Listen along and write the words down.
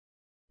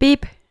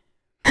Pip.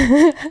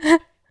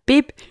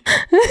 Pip.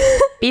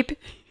 Pip.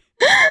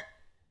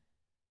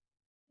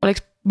 Oliko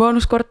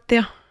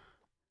bonuskorttia?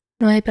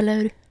 No eipä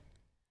löydy.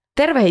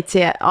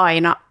 Tervehitsee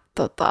aina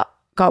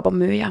kaupan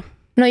myyjää.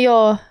 No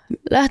joo,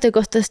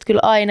 lähtökohtaisesti kyllä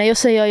aina,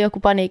 jos ei ole joku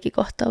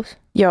paniikkikohtaus.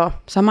 Joo,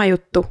 sama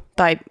juttu.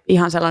 Tai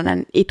ihan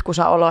sellainen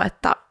itkusa olo,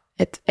 että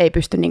ei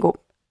pysty niinku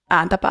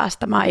ääntä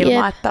päästämään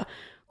ilman, että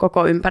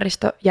koko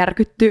ympäristö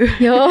järkyttyy.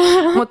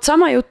 Mutta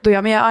sama juttu,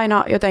 ja minä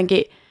aina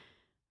jotenkin,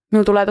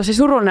 minulla tulee tosi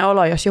surullinen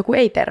olo, jos joku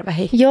ei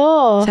tervehi.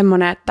 Joo.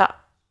 Semmoinen, että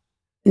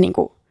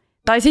niinku,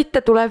 tai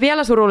sitten tulee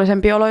vielä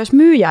surullisempi olo, jos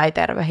myyjä ei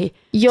tervehi.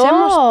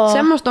 Joo.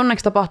 Semmoista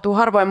onneksi tapahtuu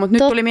harvoin, mutta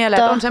nyt tuli mieleen,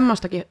 että on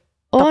semmoistakin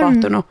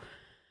tapahtunut.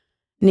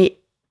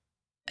 Niin,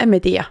 emme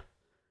tiedä.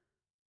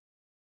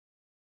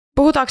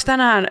 Puhutaanko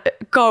tänään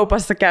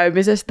kaupassa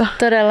käymisestä?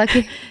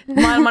 Todellakin.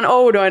 Maailman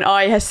oudoin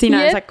aihe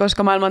sinänsä,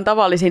 koska maailman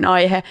tavallisin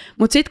aihe.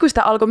 Mutta sitten kun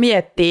sitä alkoi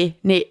miettiä,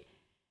 niin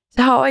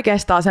sehän on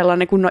oikeastaan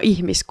sellainen kunnon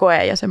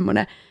ihmiskoe ja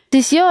semmoinen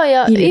siis joo,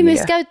 ja ilmiö.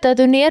 ihmiset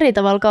käyttäytyy niin eri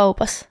tavalla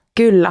kaupassa.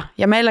 Kyllä,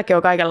 ja meilläkin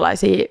on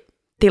kaikenlaisia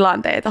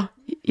tilanteita,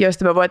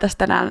 joista me voitaisiin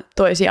tänään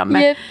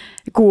toisiamme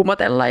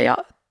kuumotella ja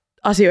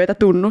asioita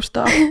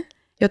tunnustaa.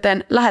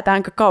 Joten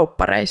lähdetäänkö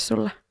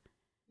kauppareissulle?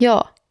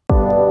 Joo.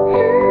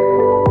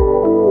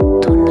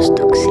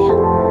 Tunnustuksia.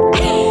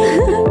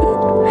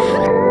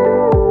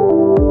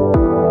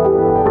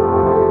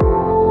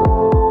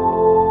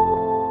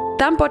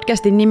 Tämän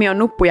podcastin nimi on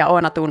Nuppu ja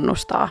Oona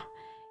tunnustaa.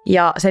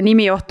 Ja se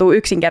nimi johtuu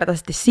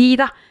yksinkertaisesti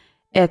siitä,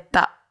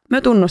 että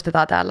me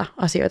tunnustetaan täällä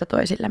asioita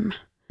toisillemme.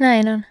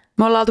 Näin on.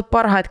 Me ollaan oltu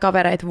parhaita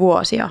kavereita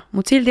vuosia,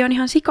 mutta silti on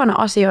ihan sikana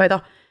asioita,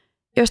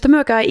 joista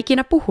myökään ei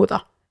ikinä puhuta.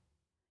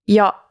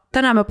 Ja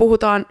tänään me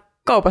puhutaan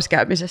kaupassa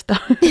käymisestä,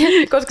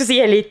 koska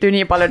siihen liittyy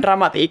niin paljon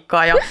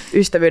dramatiikkaa ja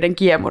ystävyyden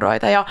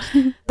kiemuroita. Ja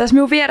tässä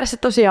minun vieressä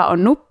tosiaan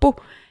on Nuppu,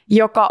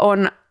 joka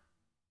on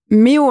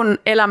minun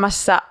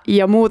elämässä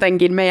ja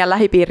muutenkin meidän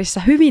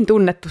lähipiirissä hyvin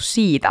tunnettu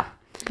siitä.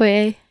 Voi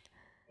ei.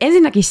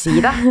 Ensinnäkin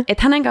siitä,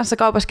 että hänen kanssa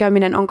kaupassa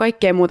käyminen on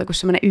kaikkea muuta kuin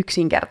semmoinen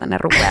yksinkertainen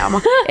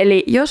rupeama.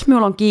 Eli jos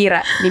minulla on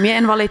kiire, niin minä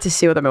en valitse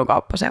sinulta minun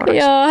kauppaseuraksi.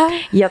 Joo.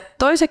 Ja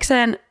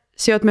toisekseen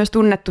sinä olet myös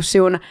tunnettu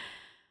sinun,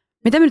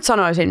 mitä minä nyt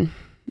sanoisin,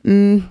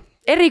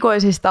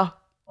 erikoisista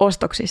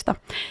ostoksista,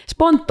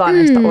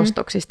 spontaaneista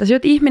ostoksista. Sinä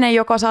olet ihminen,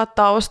 joka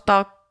saattaa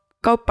ostaa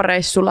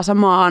kauppareissulla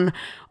samaan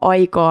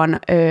aikaan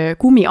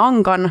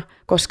kumiankan,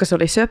 koska se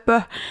oli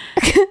söpö,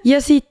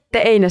 ja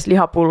sitten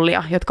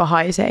eineslihapullia, jotka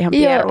haisee ihan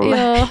pierulle.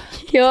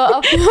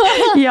 Joo.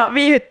 Ja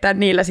viihyttää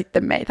niillä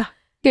sitten meitä.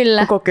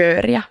 Kyllä. Koko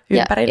kööriä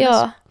ympärillä.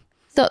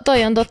 Joo,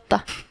 toi on totta.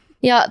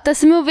 Ja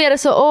tässä minun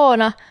vieressä on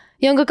Oona,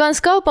 jonka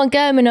kanssa kaupan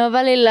käyminen on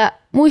välillä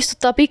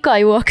muistuttaa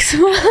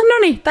pikajuoksua. No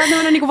niin, tämä on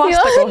tämmöinen niinku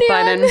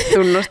vastakohtainen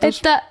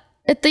tunnustus.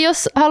 Että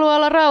jos haluaa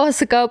olla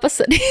rauhassa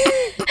kaupassa, niin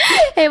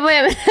ei voi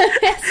mennä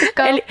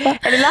kauppaan.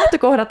 Eli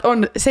lähtökohdat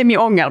on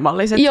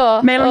semi-ongelmalliset.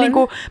 Joo, meillä on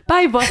niinku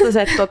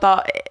päinvastaiset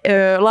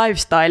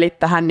lifestylet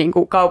tähän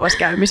niinku kaupassa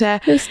käymiseen.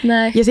 Just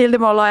näin. Ja silti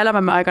me ollaan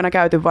elämämme aikana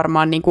käyty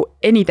varmaan niinku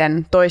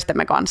eniten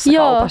toistemme kanssa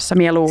kaupassa,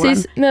 minä luulen.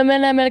 Siis me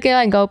mennään melkein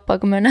aina kauppaan,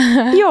 kun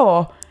mennään.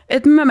 Joo,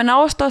 että me mennään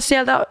ostaa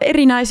sieltä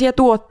erinäisiä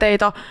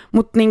tuotteita,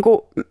 mutta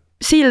niinku,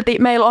 silti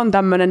meillä on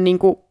tämmöinen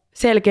niinku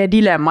selkeä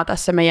dilemma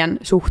tässä meidän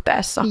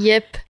suhteessa.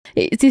 Jep.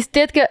 Siis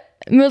tiedätkö,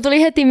 minulla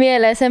tuli heti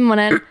mieleen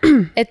semmoinen,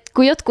 että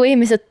kun jotkut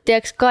ihmiset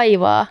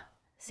kaivaa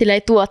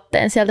silleen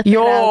tuotteen sieltä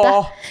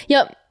perältä.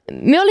 Ja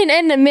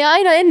minä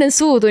aina ennen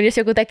suutuin, jos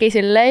joku teki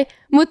silleen,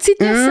 mutta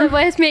sitten jossain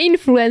vaiheessa minä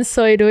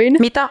influenssoiduin.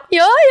 Mitä?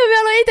 Joo, ja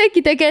minä aloin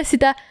itsekin tekemään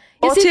sitä.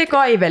 Oletko sinä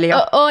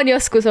kaivelija? Oon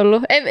joskus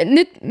ollut.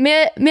 Nyt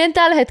minä en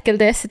tällä hetkellä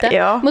tee sitä,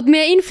 mutta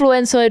minä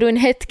influenssoiduin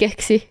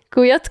hetkeksi,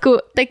 kun jotkut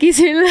teki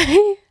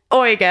silleen.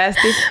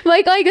 Oikeasti.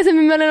 Vaikka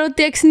aikaisemmin mä olen ollut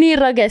niin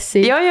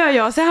ragessia.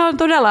 Joo, sehän on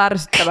todella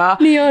ärsyttävää.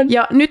 Niin on.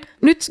 Ja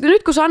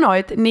nyt kun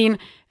sanoit, niin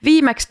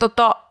viimeksi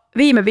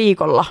viime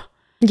viikolla,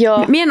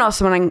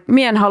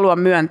 minä en halua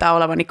myöntää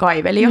olevani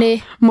kaivelija,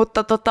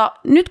 mutta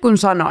nyt kun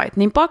sanoit,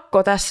 niin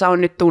pakko tässä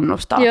on nyt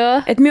tunnustaa,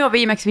 että minä olen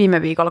viimeksi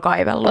viime viikolla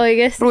kaivellut.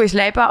 Oikeasti.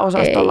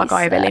 Ruisleipäosastolla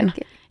kaivelin.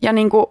 Ja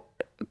niinku,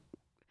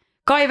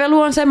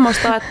 kaivelu on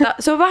semmoista, että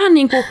se on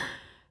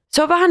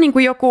vähän niin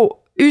kuin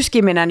joku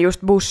yskiminen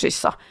just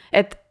bussissa,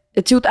 että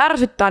sinut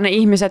ärsyttää ne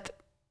ihmiset,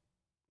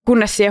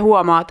 kunnes siihen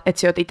huomaat, että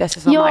sinä olet itse se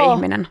sama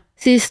ihminen.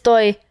 Siis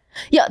toi.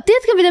 Ja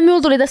tiedätkö, miten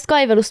minulla tuli tästä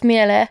kaivelusta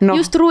mieleen? No.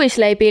 Just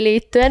ruisleipiin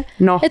liittyen.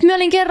 No. Että minä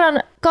olin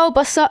kerran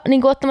kaupassa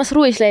niin ottamassa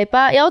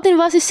ruisleipää ja otin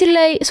vaan siis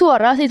silleen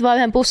suoraan siitä vaan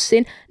yhden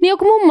pussin. Niin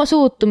joku mummo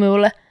suuttui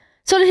minulle.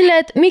 Se oli silleen,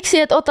 että miksi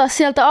et ota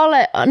sieltä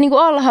niin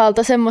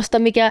alhaalta semmoista,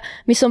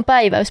 missä on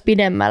päiväys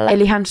pidemmällä.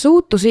 Eli hän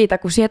suuttui siitä,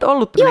 kun sinä et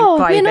ollut kaivelija.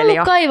 Joo, minä en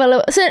ollut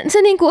kaivelija. Se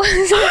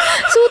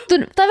suuttui,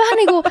 tai vähän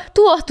niinku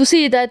tuohtui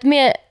siitä, että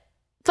minä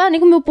vähän niin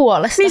kuin minun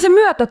puolesta. Niin se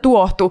myötä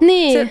tuohtui.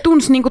 Niin. Se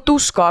tunsi niinku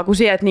tuskaa, kun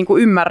sinä et niinku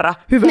ymmärrä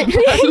hyvän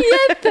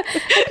Jep.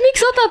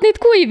 Miksi otat niitä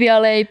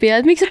kuivia leipiä?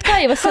 Et miksi et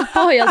kaiva sieltä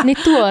pohjalta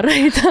niitä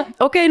tuoreita?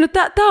 Okei, no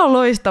tää on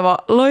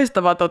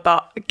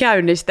loistava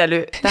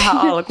käynnistely tähän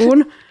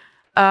alkuun.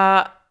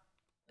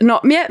 No,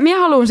 minä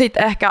haluan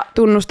sitten ehkä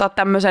tunnustaa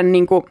tämmöisen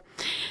niinku,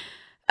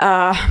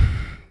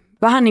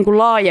 vähän niin kuin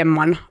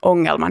laajemman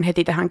ongelman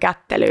heti tähän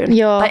kättelyyn.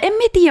 Joo. Tai en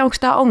tiedä, onko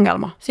tämä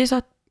ongelma. Siis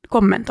saat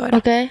kommentoida.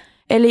 Okay.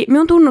 Eli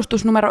minun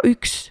tunnustus numero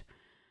 1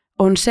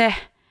 on se,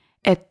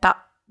 että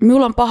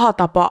minulla on paha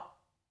tapa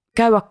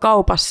käydä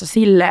kaupassa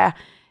silleen,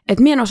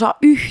 että minä en osaa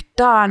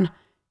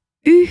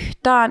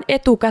yhtään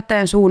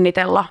etukäteen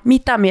suunnitella,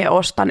 mitä minä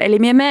ostan. Eli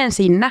minä menen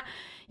sinne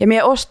ja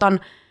minä ostan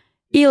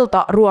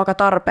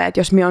iltaruokatarpeet,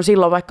 jos minä on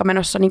silloin vaikka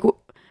menossa, niin kuin,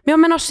 minä olen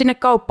menossa sinne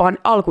kauppaan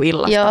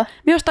alkuillasta. Joo.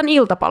 Minä ostan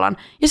iltapalan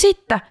ja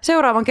sitten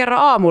seuraavan kerran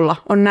aamulla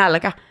on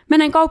nälkä.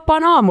 Menen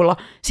kauppaan aamulla,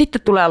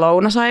 sitten tulee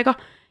lounasaika.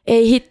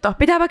 Ei hitto,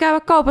 pitääpä käydä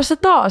kaupassa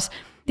taas.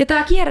 Ja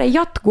tämä kierre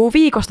jatkuu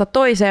viikosta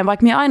toiseen,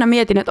 vaikka minä aina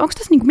mietin, että onko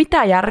tässä niinku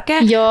mitään järkeä,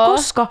 Joo.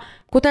 koska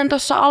kuten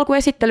tuossa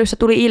alkuesittelyssä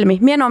tuli ilmi,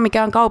 minä en ole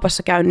mikään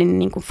kaupassa käynnin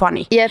niinku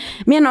fani. Jep.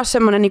 Minä en ole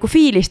semmoinen niinku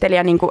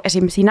fiilistelijä, niinku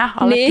esimerkiksi sinä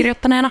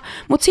allekirjoittaneena,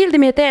 mutta silti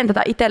minä teen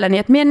tätä itselleni,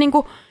 että minä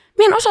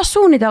en osaa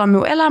suunnitella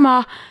minun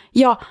elämää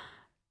ja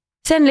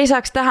sen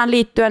lisäksi tähän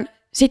liittyen,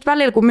 sit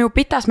välillä kun minun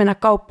pitäisi mennä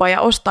kauppaan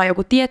ja ostaa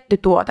joku tietty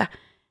tuote,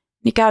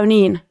 niin käy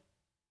niin,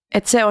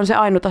 että se on se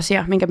ainut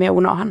asia, minkä minä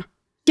unohan.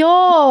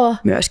 Joo.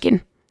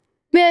 Myöskin.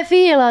 Mie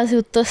fiilaan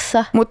sut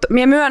tossa. Mutta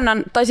minä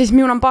myönnän, tai siis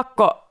minun on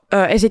pakko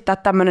esittää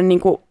tämmöinen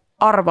niinku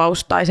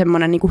arvaus tai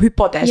semmoinen niinku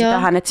hypoteesi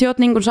tähän, että sä oot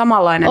niinku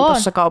samanlainen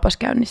tuossa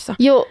kaupaskäynnissä.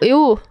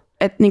 Joo.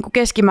 Että niinku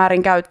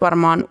keskimäärin käyt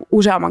varmaan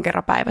useamman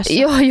kerran päivässä.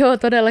 Joo,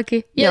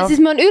 todellakin. Ja siis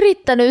mä oon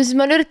yrittänyt,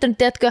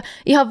 tiedätkö,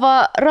 ihan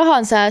vaan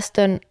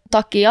rahansäästön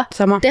takia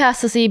tehdä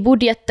sellaisia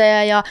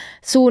budjetteja ja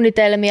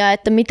suunnitelmia,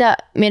 että mitä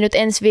minä nyt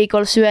ensi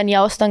viikolla syön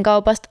ja ostan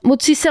kaupasta.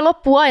 Mutta siis se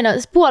loppuu aina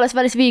puolessa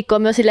välissä viikkoa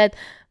myös silleen, että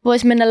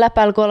vois mennä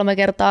läpällä 3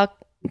 kertaa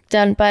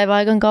tämän päivän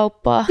aikan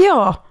kauppaa.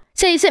 Joo.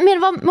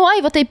 Mun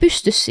aivot ei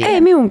pysty siihen.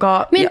 Ei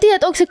minunkaan. Mä en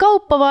tiedä, onko se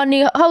kauppa vaan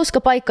niin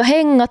hauska paikka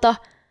hengata,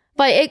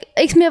 vai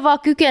eikö me vaan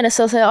kykene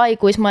sellaiseen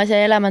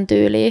aikuismaiseen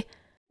elämäntyyliin?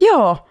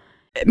 Joo.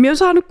 Minä olen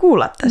saanut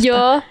kuulla tästä.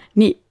 Joo.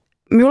 Niin,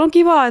 minulla on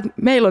kiva, että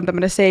meillä on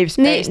tämmöinen safe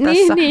space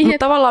tässä, mutta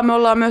tavallaan me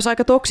ollaan myös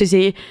aika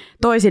toksisia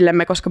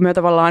toisillemme, koska me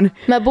tavallaan...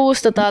 Me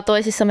boostataan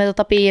toisissamme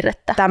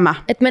piirrettä. Tämä.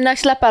 Että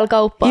mennäänkö läpällä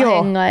kauppaan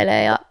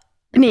hengailemaan ja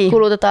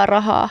kulutetaan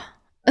rahaa.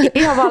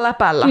 Ihan vaan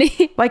läpällä,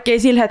 vaikka ei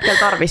sillä hetkellä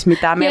tarvitsisi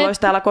mitään. Meillä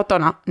olisi täällä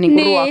kotona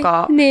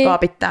ruokaa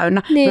kaapit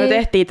täynnä. Me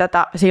tehtiin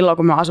tätä silloin,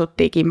 kun me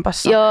asuttiin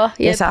kimpassa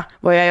kesä.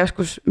 Voidaan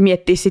joskus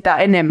miettiä sitä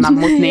enemmän,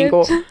 mutta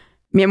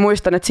minä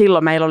muistan, että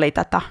silloin meillä oli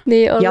tätä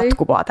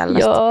jatkuvaa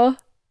tällaista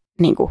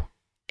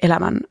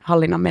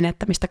elämänhallinnan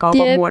menettämistä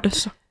kaupan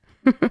muodossa.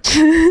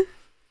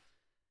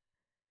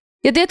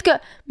 Ja tiedätkö,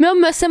 me on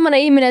myös semmoinen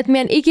ihminen, että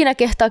minä en ikinä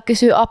kehtaa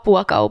kysyä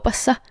apua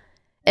kaupassa.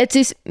 Et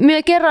siis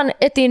minä kerran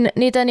etin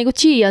niitä niinku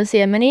chian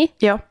siemeniä.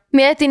 Joo.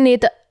 Minä etin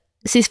niitä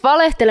siis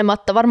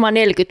valehtelematta varmaan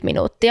 40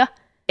 minuuttia.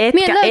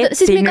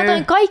 Siis minä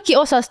katsoin kaikki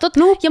osastot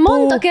ja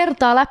monta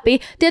kertaa läpi.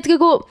 Tiedätkö,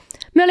 kun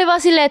me oli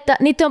vaan silleen, että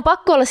niitä on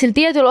pakko olla sillä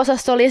tietyllä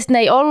osastolla ja sitten ne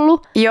ei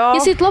ollut. Joo. Ja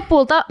sitten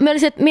lopulta me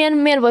oli että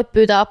minä en voi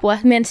pyytää apua,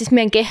 että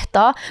minä en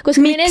kehtaa.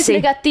 Koska minä en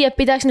ensinnäkään tiedä,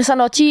 pitääkö ne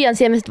sanoa chian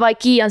siemenet vai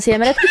kian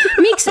siemenet.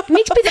 Miksi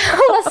pitää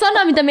olla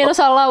sana, mitä minä en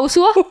osaa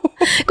lausua?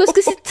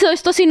 Koska sitten se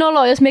olisi tosi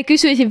noloa, jos me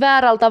kysyisin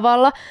väärällä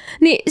tavalla.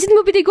 Niin sitten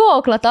minun piti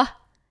googlata.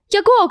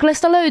 Ja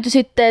Googlesta löytyi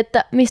sitten,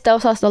 että mistä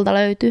osastolta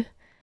löytyy.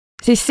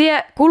 Siis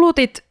sinä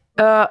kulutit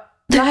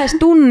lähes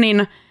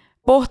tunnin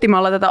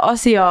pohtimalla tätä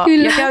asiaa.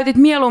 Kyllä. Ja käytit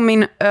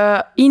mieluummin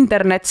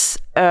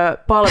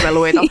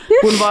internets-palveluita,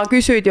 kun vaan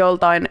kysyit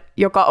joltain,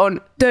 joka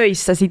on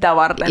töissä sitä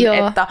varten,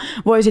 että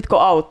voisitko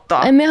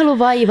auttaa. Emme halua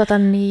vaivata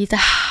niitä.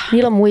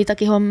 Niillä on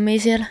muitakin hommia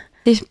siellä.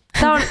 Siis,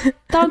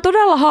 tämä on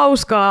todella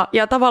hauskaa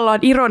ja tavallaan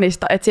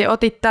ironista, että sinä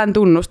otit tämän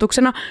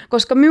tunnustuksena,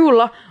 koska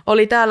minulla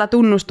oli täällä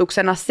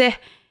tunnustuksena se,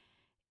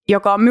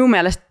 joka on minun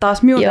mielestä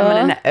taas minun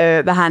tämmöinen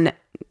vähän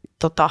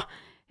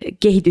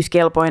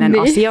kehityskelpoinen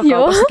asia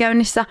kaupassa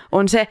käynnissä,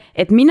 on se,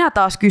 että minä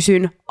taas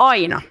kysyn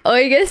aina.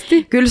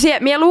 Oikeesti? Kyllä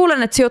minä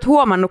luulen, että sinä olet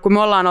huomannut, kun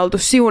me ollaan oltu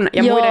sinun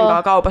ja muiden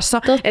kanssa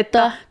kaupassa,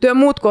 että työ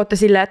muut kun olette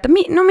silleen, että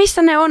no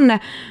missä ne on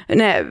ne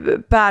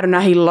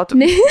päärynähillot,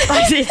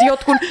 tai siis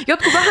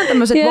jotkut vähän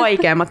tämmöiset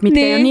vaikeammat, mitkä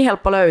ei ole niin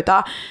helppo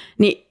löytää,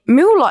 niin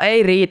minulla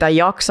ei riitä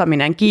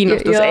jaksaminen,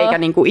 kiinnostus eikä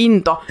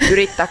into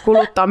yrittää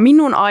kuluttaa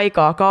minun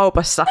aikaa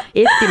kaupassa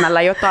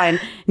etsimällä jotain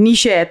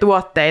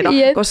niche-tuotteita,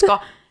 koska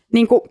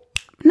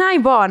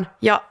näin vaan,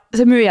 ja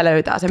se myyjä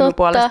löytää sen minun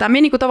puolestaan.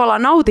 Minä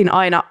tavallaan nautin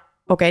aina,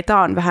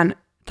 tää on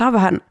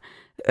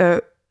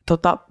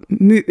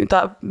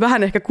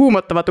vähän ehkä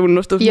kuumottava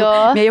tunnustus,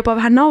 mutta minä jopa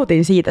vähän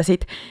nautin siitä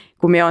sit,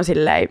 kun minä on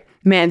silleen,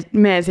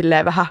 meen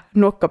silleen vähän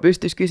nokka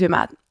pystyisi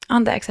kysymään, että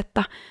anteeksi,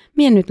 että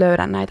minä nyt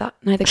löydän näitä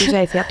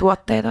kyseisiä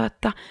tuotteita,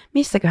 että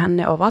missäköhän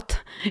ne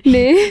ovat.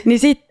 Niin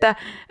sitten...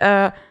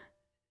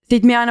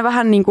 Sitten minä aina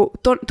vähän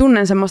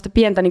tunnen semmoista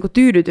pientä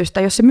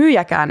tyydytystä, jos se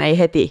myyjäkään ei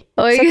heti.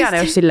 Oikeasti? Sekään ei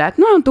ole silleen,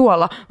 että on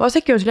tuolla, vaan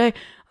sekin on silleen,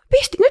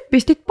 nyt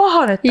pistit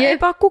pahan, että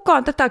eipä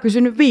kukaan tätä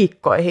kysynyt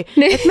viikkoihin.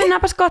 Että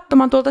mennäänpäs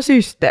katsomaan tuolta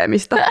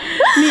systeemistä.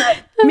 Niin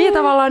minä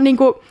tavallaan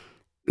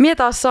minä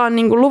taas saan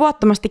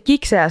luvattomasti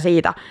kikseä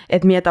siitä,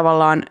 että minä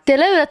tavallaan... Te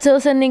löydät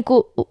sellaisen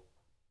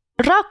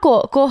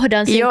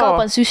rakokohdan siinä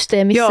kaupan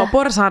systeemissä. Joo,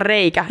 porsaan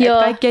reikä. Että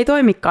kaikki ei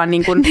toimikaan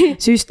niin kuin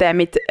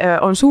systeemit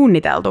on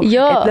suunniteltu.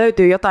 Että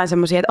löytyy jotain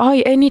semmoisia, että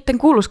ai ei niitten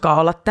kuuluskaan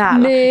olla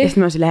täällä. Ja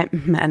sitten mä oon silleen,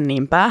 mä en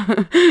niinpä.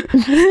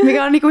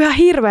 Mikä on niinku ihan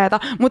hirveetä.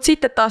 Mutta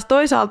sitten taas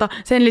toisaalta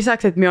sen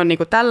lisäksi, että mä oon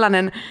niinku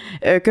tällainen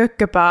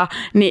kökköpää,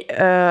 niin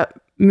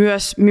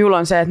myös minulla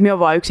on se, että mä oon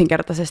vaan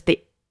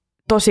yksinkertaisesti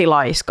tosi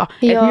laiska.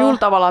 Että minulla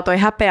tavallaan toi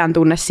häpeän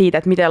tunne siitä,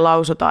 että miten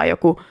lausutaan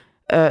joku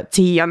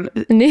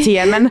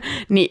siemen,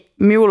 niin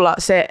minulla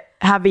se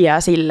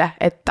häviää sille,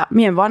 että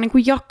minä en vaan niinku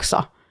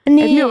jaksa. Niin.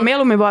 Että minä on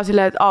mieluummin vaan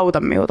silleen, että auta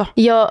minulta.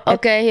 Joo,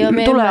 okei.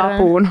 Okay, tulee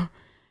apuun.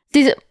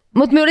 Siis,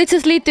 mutta minulla itse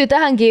asiassa liittyy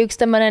tähänkin yksi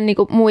tämmöinen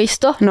niinku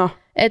muisto. No.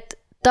 Että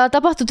tämä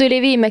tapahtui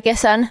yli viime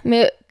kesän.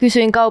 Minä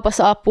kysyin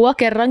kaupassa apua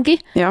kerrankin,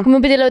 kun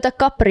minun piti löytää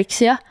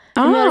kapriksia.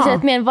 Ja minä olin se,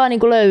 että minä en vaan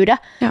niinku löydä.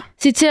 Ja.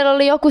 Sitten siellä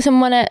oli joku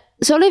semmoinen,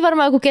 se oli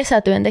varmaan joku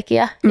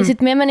kesätyöntekijä. Ja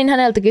sitten minä menin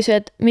häneltä kysyä,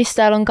 että mistä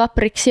täällä on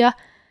kapriksia.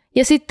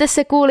 Ja sitten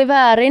se kuuli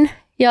väärin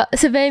ja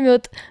se vei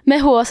minut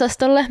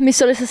mehuosastolle,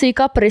 missä oli sellaisia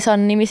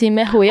Caprisan-nimisiä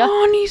mehuja.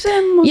 Niin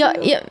semmoisia.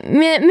 Ja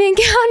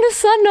minäkin annut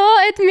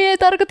sanoa, että minä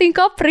tarkoitin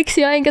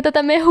kapriksia enkä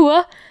tätä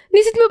mehua.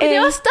 Niin sitten minun piti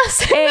ostaa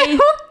se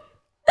mehu.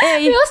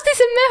 Ei. Minä ostin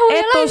sen mehun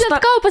ja lähdin sieltä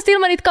kaupasta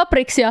ilman niitä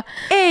kapriksia.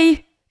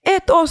 Ei,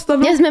 et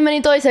ostanut. Ja sitten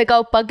menin toiseen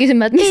kauppaan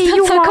kysymään, että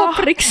mistä saa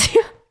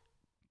kapriksia.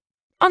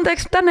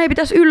 Anteeksi, tänne ei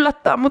pitäisi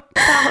yllättää, mutta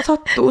tämä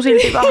sattuu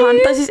silti vähän.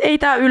 Tai siis ei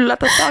tämä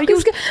yllätä. Tää on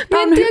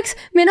just,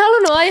 minä en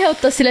halunnut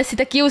aiheuttaa sille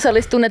sitä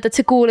kiusallista tunnetta, että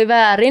se kuuli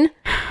väärin.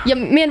 Ja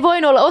minä en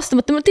voinut olla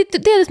ostamatta, mutta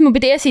tietysti minun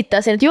piti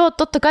esittää sen, että joo,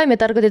 totta kai me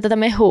tarkoitin tätä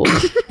mehua.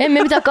 En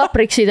me mitään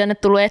kapriksia tänne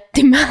tullut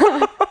etsimään.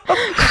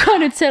 Kuka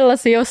nyt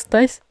sellaisia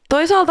ostaisi?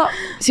 Toisaalta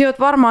sinä olet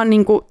varmaan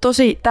niinku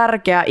tosi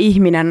tärkeä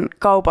ihminen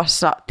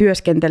kaupassa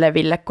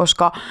työskenteleville,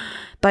 koska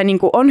tai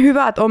niinku on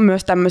hyvä, että on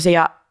myös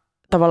tämmöisiä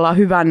tavallaan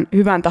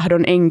hyvän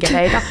tahdon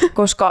enkeleitä,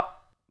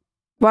 koska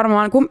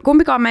varmaan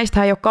kumpikaan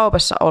meistä ei ole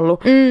kaupassa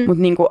ollut,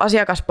 mutta niinku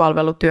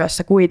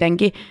asiakaspalvelutyössä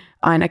kuitenkin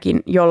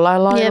ainakin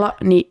jollain lailla,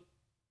 niin,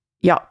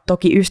 ja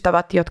toki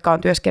ystävät, jotka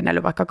on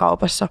työskennellyt vaikka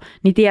kaupassa,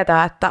 niin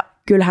tietää, että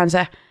kyllähän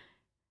se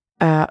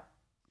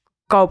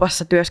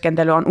kaupassa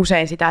työskentely on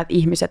usein sitä, että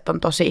ihmiset on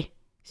tosi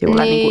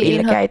niinku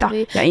ilkeitä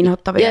ja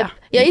inhottavia.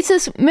 Ja itse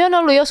asiassa me on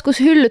ollut joskus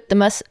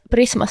hyllyttämässä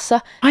Prismassa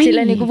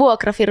silleen niinku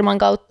vuokrafirman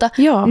kautta.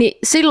 Niin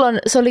silloin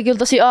se oli kyllä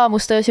tosi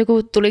aamusta, jos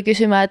joku tuli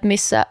kysymään, että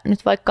missä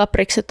nyt vaikka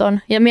kaprikset on.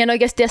 Ja minä en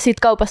oikeasti tiedä siitä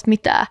kaupasta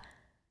mitään.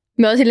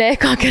 Me on silleen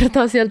ekaa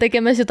kertaa siellä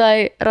tekemässä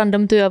jotain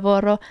random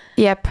työvuoroa.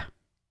 Jep.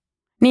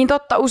 Niin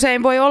totta,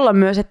 usein voi olla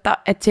myös, että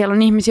siellä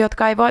on ihmisiä,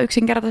 jotka ei vaan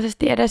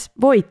yksinkertaisesti edes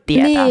voi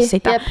tietää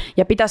sitä. Jep.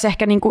 Ja pitäisi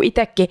ehkä niinku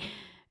itsekin,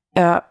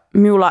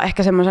 minulla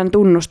ehkä semmoisen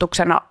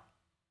tunnustuksena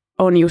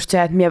on just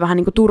se, että minä vähän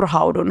niin kuin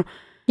turhaudun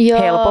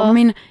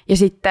helpommin. Ja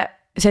sitten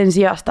sen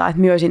sijasta,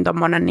 että minä olisin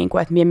tommonen, niin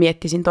kuin, että minä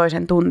miettisin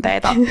toisen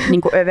tunteita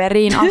niin kuin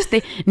överiin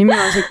asti, niin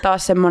minä on sitten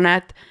taas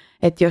semmoinen,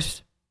 että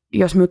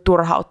jos minut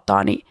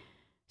turhauttaa, niin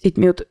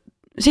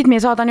sitten minä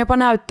saatan jopa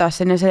näyttää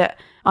sen, ja se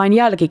aina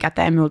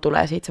jälkikäteen minulla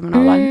tulee siitä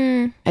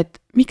semmoinen että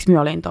miksi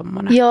minä olin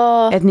tommonen.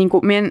 Että niin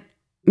kuin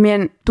minä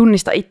en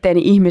tunnista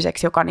itteeni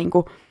ihmiseksi, joka niin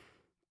kuin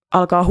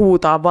alkaa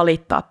huutaa,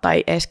 valittaa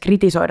tai edes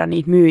kritisoida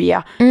niitä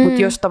myyjiä.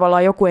 Mutta jos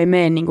tavallaan joku ei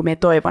mene niin kuin minä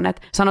toivon,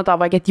 että sanotaan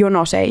vaikka, että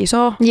jono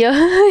seisoo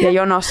ja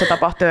jonossa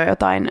tapahtuu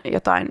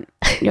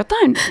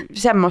jotain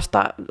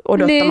semmoista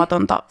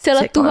odottamatonta sekoilua.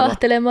 Siellä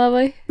tuhahtelemaan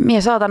vai?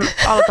 Minä saatan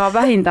alkaa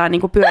vähintään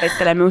niin kuin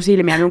pyörittelemään minun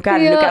silmiä minun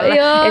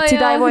kännykällä. Että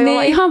sitä ei voi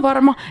olla ihan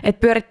varma, että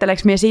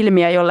pyöritteleekö minä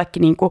silmiä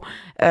jollekin niin kuin,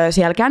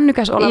 siellä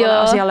kännykäs olevalle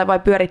asialle vai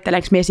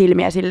pyöritteleekö minä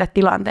silmiä sille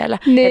tilanteelle.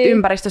 Että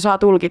ympäristö saa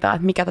tulkita,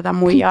 että mikä tätä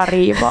muijaa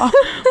riivaa.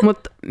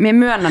 Mutta minä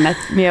myönnän,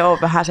 että minä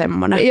olen vähän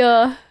semmoinen.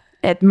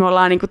 Että me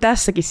ollaan niinku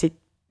tässäkin sit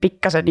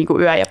pikkasen niinku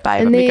yö ja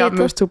päivä, mikä on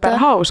myös super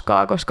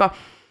hauskaa, koska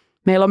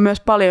meillä on myös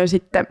paljon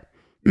sitten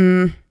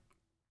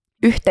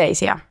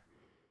yhteisiä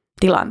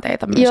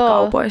tilanteita myös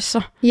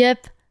kaupoissa.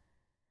 Jep.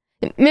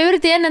 Me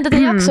yritin ennen tätä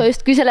jaksoa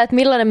just kysellä, että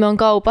millainen me on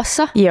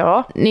kaupassa.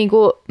 Niin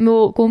kuin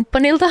minun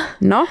kumppanilta.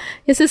 No.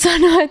 Ja se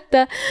sanoi,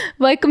 että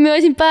vaikka me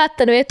olisin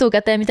päättänyt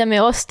etukäteen, mitä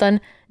me ostan,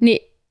 niin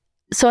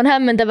se on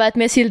hämmentävää, että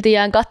me silti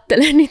jään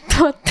katselemaan niitä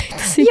tuotteita.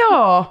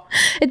 Joo.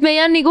 Että me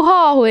jään niinku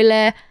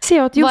haahuilee,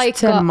 se oot just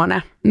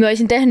semmonen. Me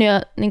olisin tehnyt jo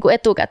niinku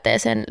etukäteen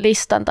sen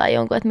listan tai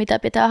jonkun, että mitä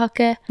pitää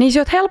hakea. Niin sä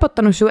oot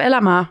helpottanut sun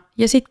elämää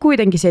ja sit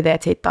kuitenkin sä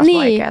teet siitä taas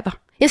vaikeeta.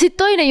 Ja sit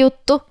toinen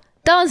juttu,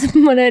 tää on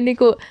semmonen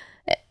niinku,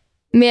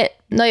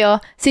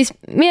 siis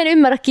mie en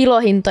ymmärrä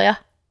kilohintoja.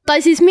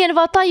 Tai siis mie en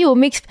vaan tajuu,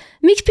 miksi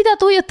pitää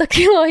tuijottaa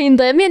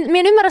kilohintoja. Mie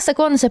en ymmärrä sitä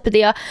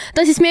konseptia.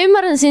 Tai siis mie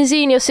ymmärrän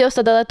siinä, jos sä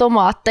ostat tätä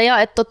tomaatteja,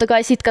 että totta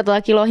kai sit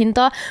katsotaan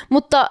kilohintaa.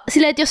 Mutta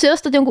silleen, että jos sä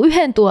ostat jonkun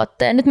yhden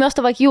tuotteen, nyt me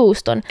ostan vaikka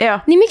juuston,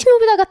 niin miksi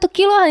minun pitää katsoa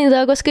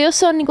kilohintaa, koska jos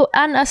se on niinku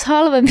NS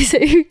halvempi se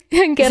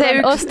yhden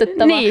kerran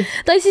ostettava. Niin.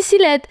 Tai siis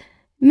silleen, että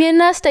mie en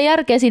näe sitä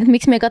järkeä siinä, että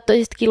miksi me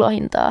katsoisin sitä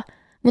kilohintaa.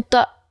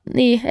 Mutta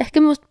niin, ehkä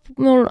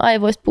mun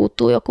aivoista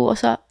puuttuu joku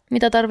osa,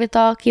 mitä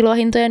tarvitaan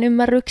kilohintojen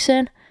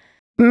ymmärrykseen.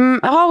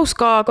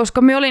 Hauskaa,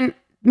 koska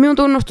minun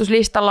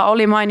tunnustuslistalla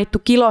oli mainittu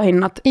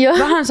kilohinnat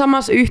vähän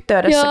samassa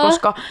yhteydessä,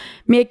 koska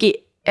miekin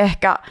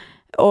ehkä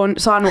on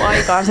saanut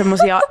aikaan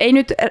semmosia, ei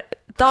nyt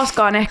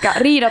taaskaan ehkä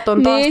riidat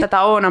on taas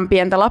tätä Oonan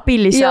pientä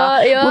lapinlisää,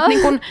 mutta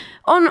niin kun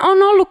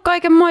on ollut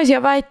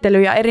kaikenmoisia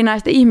väittelyjä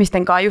erinäisten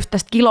ihmisten kanssa just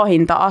tästä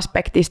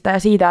kilohinta-aspektista ja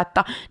siitä,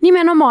 että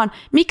nimenomaan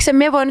miksi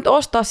me voi nyt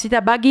ostaa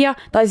sitä bagia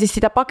tai siis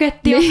sitä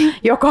pakettia,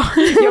 joka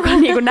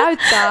niin kuin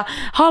näyttää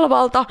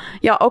halvalta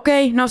ja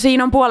okei, no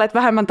siinä on puolet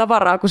vähemmän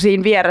tavaraa kuin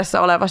siinä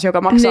vieressä olevassa,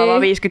 joka maksaa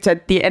vain 50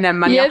 senttiä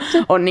enemmän ja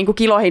on niin kuin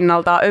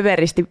kilohinnaltaan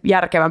överisti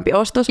järkevämpi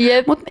ostos.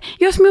 Mutta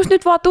jos myös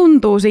nyt vaan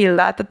tuntuu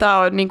siltä, että tämä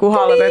on niin kuin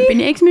halvempi,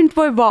 niin eikö me nyt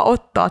voi vaan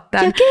ottaa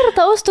tämän? Ja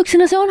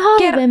kertaostoksena se on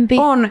halvempi.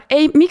 On.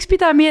 Ei, miksi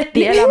pitää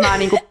miettiä elämää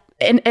niin kuin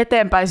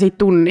eteenpäin siitä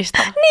tunnista,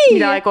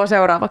 mitä aikoo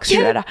seuraavaksi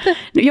syödä. No,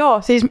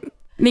 joo, siis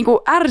niin kuin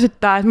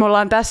ärsyttää, että me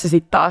ollaan tässä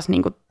sitten taas,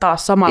 niin kuin,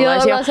 taas samanlaisia.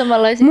 Joo, ollaan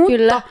samanlaisia, mutta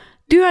kyllä.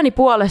 Työni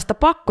puolesta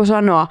pakko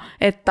sanoa,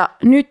 että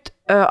nyt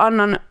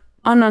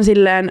annan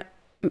silleen,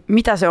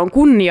 mitä se on,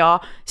 kunniaa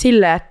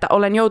sille, että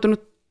olen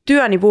joutunut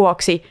työni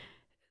vuoksi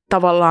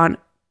tavallaan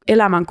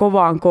elämän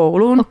kovaan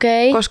kouluun,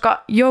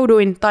 koska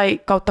jouduin tai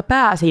kautta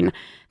pääsin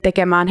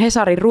tekemään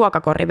Hesarin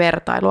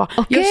ruokakorivertailua,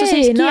 jossa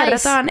siis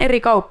kierretään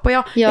eri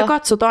kauppoja ja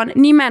katsotaan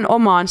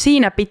nimenomaan,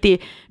 siinä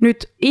piti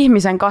nyt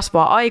ihmisen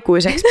kasvaa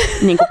aikuiseksi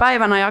niin kuin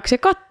päivän ajaksi ja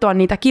katsoa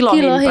niitä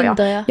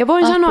kilohintoja. Ja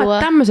voin sanoa,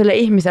 että tämmöiselle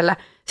ihmiselle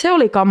se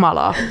oli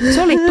kamalaa.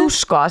 Se oli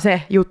tuskaa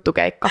se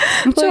juttukeikka.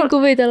 Voin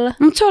kuvitella.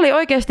 Mutta se oli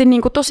oikeasti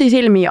niin kuin tosi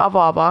silmiä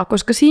avaavaa,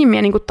 koska siinä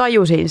minä niin kuin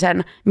tajusin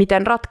sen,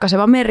 miten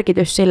ratkaiseva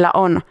merkitys sillä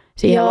on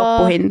siihen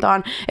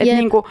loppuhintaan. Että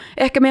niin kuin,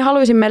 ehkä me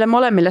haluaisin meille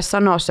molemmille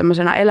sanoa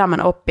semmoisena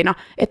elämän oppina,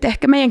 että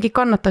ehkä meidänkin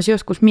kannattaisi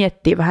joskus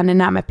miettiä vähän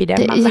enää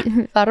pidemmälle.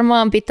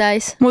 Varmaan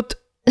pitäisi. Mutta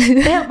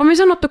helpommin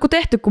sanottu kuin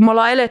tehty, kun me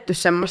ollaan eletty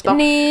semmoista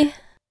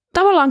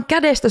tavallaan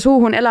kädestä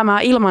suuhun elämää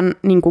ilman,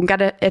 niin kuin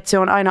että se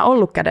on aina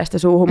ollut kädestä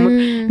suuhun. Mutta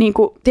niin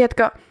kuin,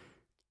 tiedätkö,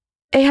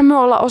 eihän me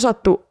olla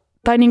osattu,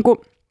 tai niin kuin,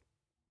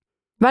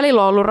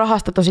 välillä on ollut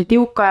rahasta tosi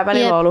tiukkaa ja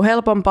välillä on ollut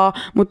helpompaa,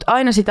 mutta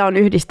aina sitä on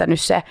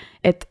yhdistänyt se,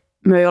 että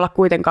me ei olla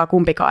kuitenkaan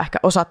kumpikaan ehkä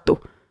osattu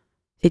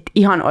sit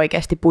ihan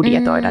oikeasti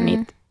budjetoida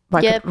niitä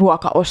vaikka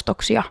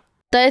ruokaostoksia.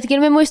 Tai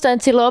etkin me muistan,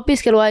 että silloin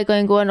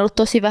opiskeluaikoin, kun on ollut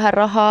tosi vähän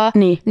rahaa,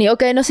 niin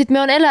okei, no sitten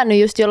me on elänyt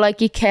just jollain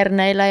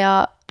kikherneillä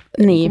ja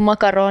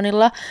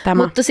makaronilla,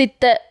 mutta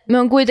sitten me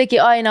on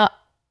kuitenkin aina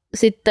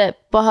sitten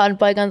pahan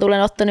paikan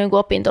tulen ottanut jonkun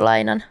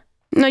opintolainan.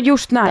 No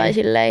just näin. Tai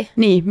silleen.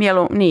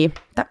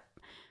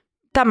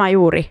 Tämä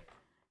juuri.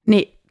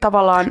 Niin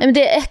tavallaan. En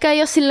tiedä, ehkä ei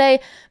ole silleen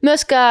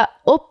myöskään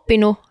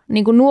oppinut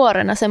niin kuin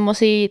nuorena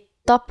semmoisia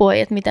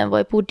tapoja, että miten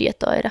voi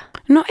budjetoida.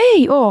 No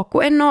ei oo,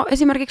 kun en ole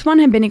esimerkiksi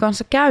vanhempini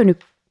kanssa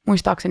käynyt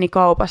muistaakseni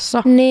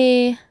kaupassa.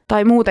 Niin.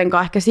 Tai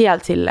muutenkaan ehkä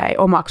sieltä silleen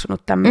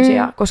omaksunut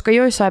tämmöisiä, koska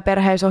joissain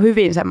perheissä on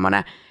hyvin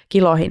semmoinen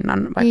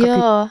kilohinnan vaikka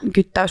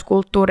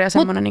kyttäyskulttuuri ja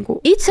semmoinen niin kuin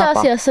itse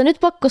asiassa nyt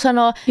pakko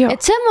sanoa,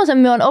 että semmoisen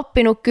me on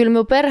oppinut kyllä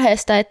minun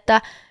perheestä,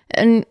 että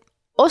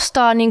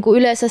ostaa niin kuin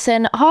yleensä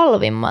sen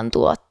halvimman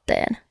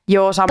tuotteen.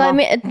 Joo, sama. Tai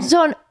se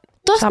on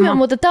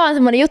mutta tämä on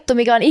semmoinen juttu,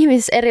 mikä on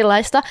ihmisissä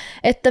erilaista,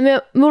 että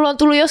mulla on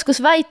tullut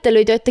joskus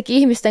väittelyitä joidenkin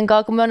ihmisten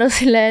kanssa, kun mä oon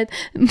silleen, että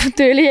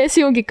tyyli ei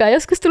siunkikaan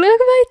joskus tulee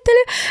joku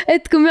väittely,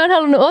 että kun mä oon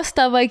halunnut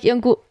ostaa vaikka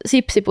jonkun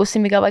sipsipussi,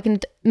 mikä vaikka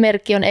nyt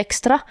merkki on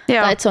extra,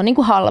 tai että se on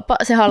niinku halpa,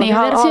 se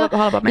halpa versio,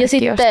 halpa ja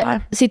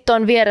sitten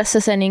on vieressä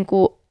se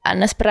niinku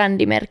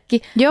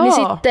NS-brändimerkki, niin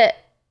sitten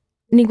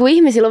niinku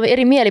ihmisillä on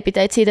eri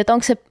mielipiteitä siitä, että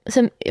onko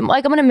se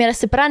aika monen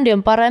mielestä se brändi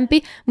on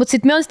parempi, mutta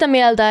sitten me on sitä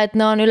mieltä, että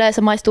ne on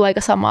yleensä maistuu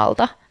aika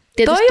samalta.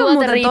 Tietysti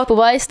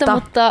tuoteriippuvaista,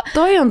 mutta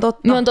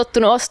me on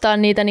tottunut ostaa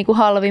niitä niinku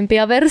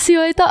halvimpia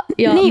versioita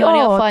ja me on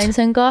ihan fine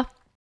sen kanssa.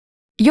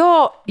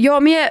 Joo,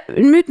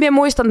 nyt minä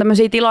muistan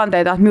tämmöisiä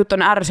tilanteita, että minut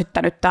on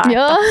ärsyttänyt tämä,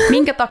 että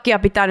minkä takia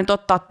pitää nyt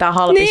ottaa tämä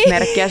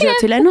halpismerkki. Ja syöt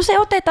silleen, no se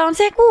otetaan,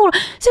 se on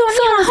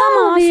ihan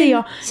sama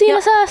asia.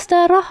 Siinä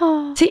säästää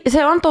rahaa.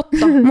 Se on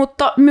totta,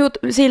 mutta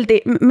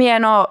silti minä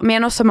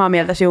en ole samaa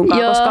mieltä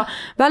sinunkaan, koska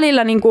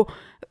välillä niinku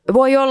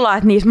voi olla,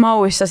 että niissä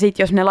mauissa,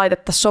 jos ne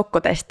laitettaisiin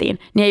sokkotestiin,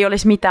 niin ei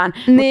olisi mitään.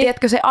 Mutta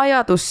tiedätkö se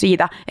ajatus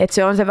siitä, että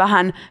se on se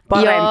vähän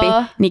parempi,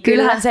 niin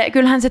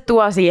kyllähän se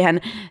tuo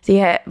siihen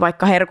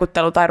vaikka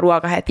herkuttelu- tai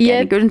ruokahetkeen,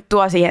 niin kyllä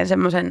tuo siihen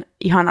semmoisen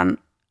ihanan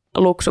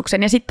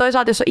luksuksen. Ja sitten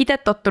toisaalta, jos on itse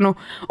tottunut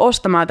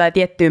ostamaan tai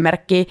tiettyä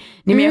merkkiä,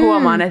 niin minä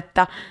huomaan,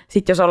 että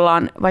sitten jos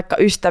ollaan vaikka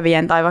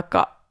ystävien tai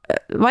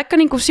vaikka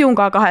niin kuin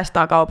siunkaa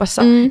kahdestaan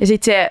kaupassa, ja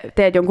sitten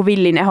teet jonkun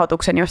villin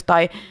ehdotuksen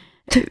jostain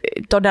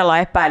todella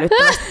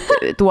epäilyttävästä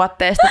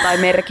tuotteesta tai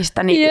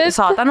merkistä, niin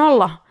saatan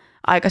olla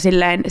aika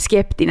silleen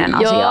skeptinen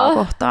asiaa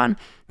kohtaan.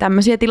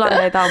 Tämmöisiä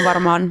tilanteita on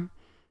varmaan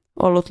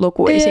ollut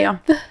lukuisia.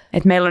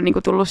 Että meillä on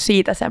niinku tullut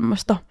siitä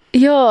semmoista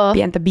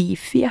pientä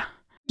beefiä.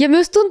 Ja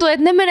myös tuntuu,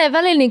 että ne menee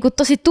välillä niinku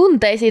tosi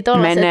tunteisiin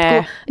tollaiset,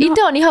 kun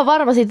itse on ihan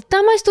varma siitä, että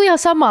tämä maistuu ihan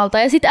samalta.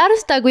 Ja sitten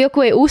ärsyttää, kun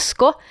joku ei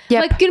usko.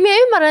 Vaikka kyllä minä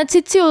ymmärrän, että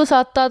sitten sinulla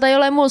saattaa tai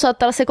jollain muun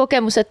saattaa olla se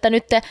kokemus, että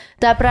nyt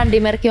tämä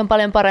brändimerkki on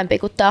paljon parempi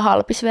kuin tämä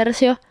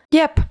halpisversio.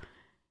 Jep.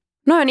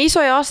 Noin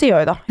isoja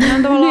asioita. Ne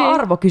on tavallaan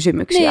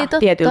arvokysymyksiä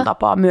tietyllä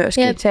tapaa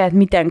myöskin. Se, että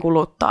miten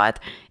kuluttaa.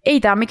 Et ei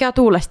tämä mikään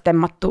tuulesta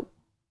temmattu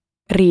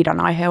riidan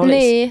aihe olisi.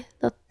 Niin,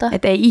 totta.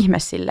 Että ei ihme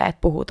silleen,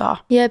 että puhutaan.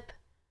 Jep.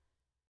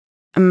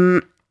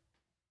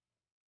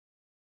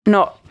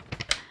 No,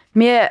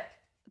 mie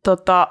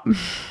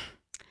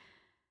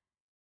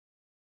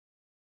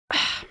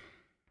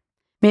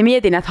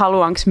mietin, että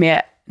haluanko mie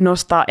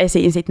nostaa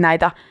esiin sit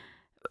näitä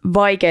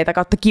vaikeita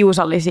kautta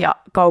kiusallisia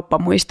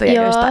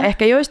kauppamuistoja, joista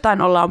ehkä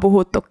joistain ollaan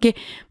puhuttukin,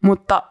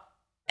 mutta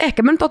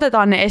ehkä me nyt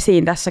otetaan ne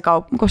esiin tässä,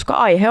 koska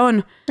aihe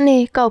on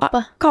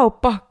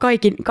kauppa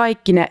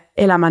kaikki ne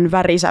elämän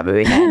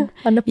värisävyineen.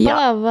 Anna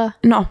palaa vaan.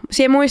 No,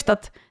 sie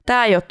muistat,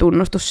 tämä ei ole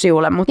tunnustus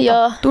siulle, mutta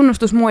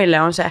tunnustus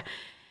muille on se,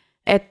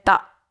 että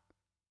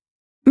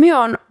minä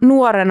olen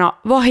nuorena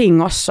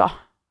vahingossa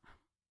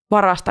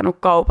varastanut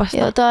kaupasta.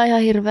 Joo, tämä on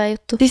ihan hirveä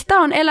juttu. Siis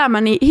tämä on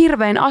elämäni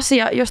hirvein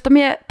asia, josta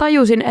minä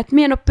tajusin, että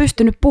minä en ole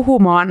pystynyt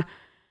puhumaan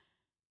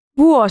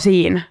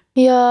vuosiin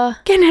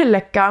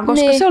kenellekään,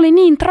 koska se oli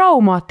niin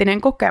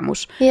traumaattinen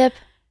kokemus. Jep.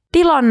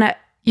 Tilanne,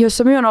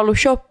 jossa minä olen ollut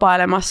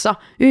shoppailemassa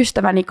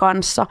ystäväni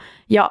kanssa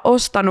ja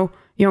ostanut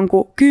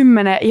jonkun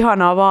 10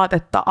 ihanaa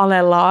vaatetta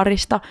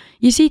alelaarista.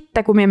 Ja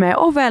sitten kun minä menen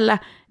ovelle,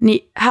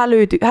 niin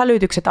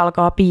hälytykset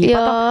alkaa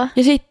piipata. Joo.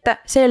 Ja sitten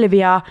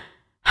selviää,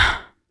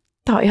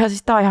 tämä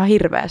on ihan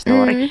hirveä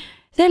story.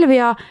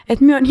 Selviää,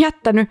 että minä olen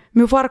jättänyt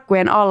minun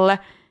farkkujen alle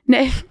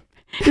ne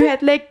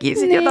yhdet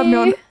leggingsit, joita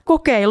minä olen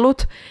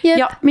kokeillut. Jep.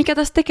 Ja mikä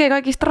tässä tekee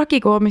kaikista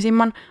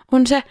trakikoomisimman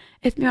on se,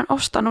 että minä olen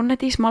ostanut ne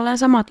tismalleen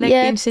samat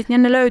leggingsit ja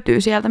ne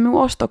löytyy sieltä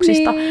minun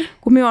ostoksista,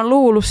 kun minä olen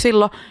luullut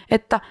silloin,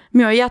 että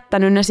minä olen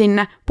jättänyt ne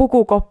sinne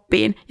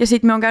pukukoppiin ja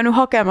sitten minä olen käynyt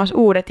hakemassa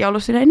uudet ja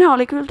ollut silleen, nämä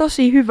oli kyllä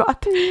tosi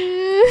hyvät.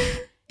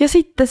 Ja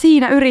sitten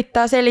siinä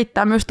yrittää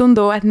selittää, myös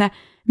tuntuu, että ne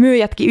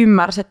myyjätkin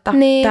ymmärsivät, että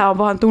tämä on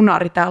vaan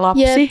tunari tämä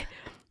lapsi. Jep.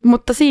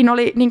 Mutta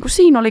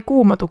siinä oli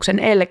kuumotuksen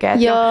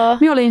elkeet. Ja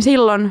minä olin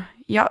silloin,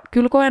 ja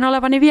kyllä koen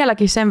olevani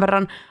vieläkin sen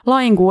verran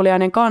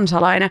lainkuulijainen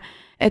kansalainen,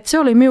 että se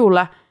oli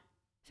minulle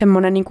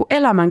semmoinen niin kuin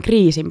elämän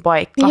kriisin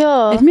paikka.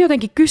 Että minä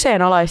jotenkin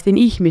kyseenalaistin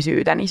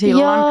ihmisyyteni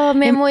silloin. Joo,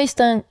 minä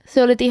muistan,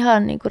 se oli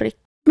ihan niin kuin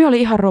minä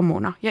olin ihan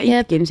romuna ja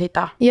itkin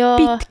sitä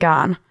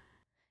pitkään.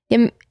 Ja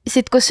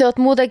sitten kun sä oot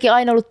muutenkin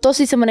aina ollut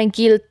tosi semmoinen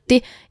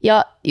kiltti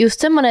ja just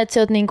semmoinen, että sä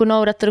oot niinku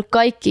noudattanut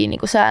kaikkia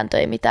niinku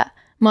sääntöjä, mitä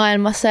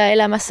maailmassa ja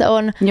elämässä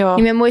on,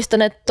 niin mä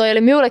muistan, että toi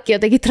oli minullekin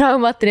jotenkin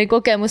traumaattinen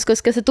kokemus,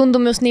 koska se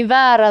tuntui myös niin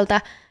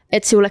väärältä,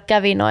 että sinulle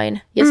kävi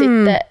noin. Ja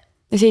sitten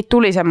ja siitä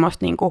tuli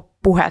semmoista niinku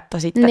puhetta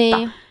sitten,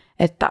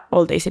 että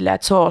oltiin silleen,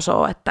 että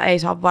että ei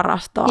saa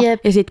varastaa. Jep.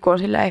 Ja sitten kun on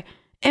silleen,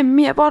 en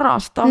mie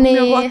varastaa,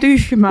 minä olen vaan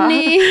tyhmää.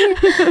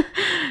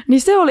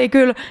 Niin se oli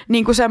kyllä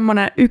niinku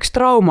semmoinen yksi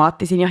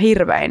traumaattisin ja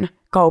hirvein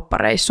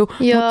kauppareissu.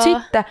 Mutta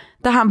sitten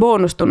tähän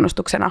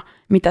bonustunnustuksena,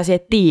 mitä sä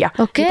et tiedä.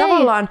 Niin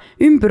tavallaan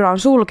ympyrä on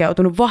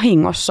sulkeutunut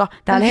vahingossa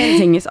täällä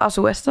Helsingissä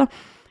asuessa.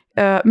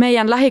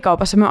 Meidän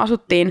lähikaupassa me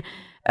asuttiin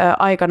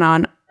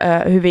aikanaan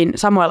hyvin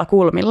samoilla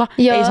kulmilla.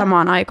 Ei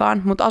samaan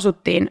aikaan, mutta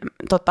asuttiin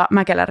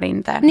Mäkelän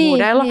rinteen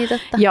huudeilla.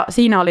 Ja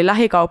siinä oli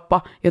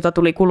lähikauppa, jota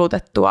tuli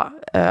kulutettua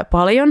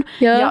paljon.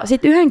 Ja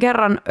sitten yhden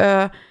kerran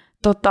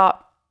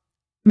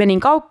menin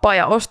kauppaan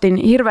ja ostin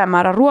hirveän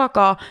määrän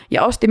ruokaa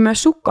ja ostin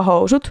myös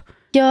sukkahousut.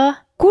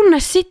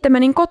 Kunnes sitten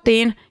menin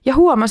kotiin ja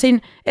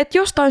huomasin, että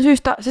jostain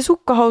syystä se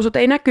sukkahousut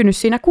ei näkynyt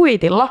siinä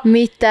kuitilla.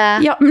 Mitä?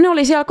 Ja ne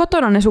oli siellä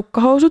kotona ne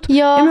sukkahousut.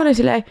 Ja mä olin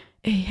silleen,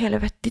 ei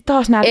helvetti,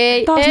 taas nämä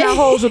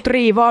housut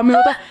riivaa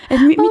minulta,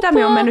 että mitä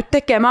me on mennyt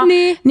tekemään.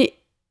 Niin,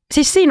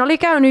 siis siinä oli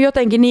käynyt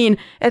jotenkin niin,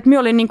 että minä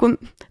olin niin kuin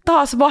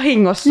taas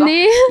vahingossa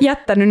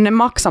jättänyt ne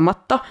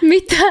maksamatta.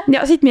 Mitä?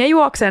 Ja sit minä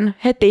juoksen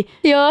heti.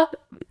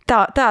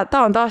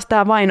 Tää on taas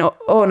tää vain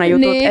Oona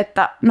jutut,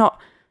 että no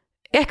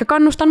ehkä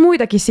kannustan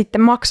muitakin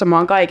sitten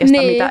maksamaan kaikesta,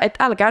 mitä,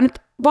 että älkää nyt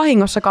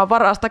vahingossakaan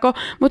varastako,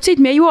 mutta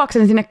sitten minä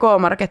juoksen sinne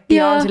K-markettiin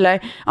ja on silleen,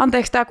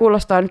 anteeksi, tämä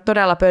kuulostaa nyt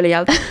todella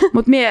pöljältä,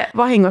 mutta minä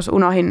vahingossa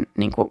unohin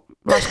niin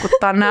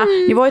laskuttaa nämä,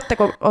 niin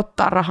voitteko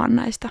ottaa rahan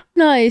näistä?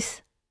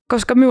 Nice.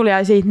 Koska minulla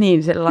jäi siitä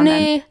niin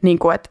sellainen, niin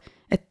kuin,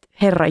 että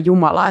Herran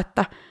Jumala,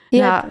 että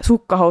nämä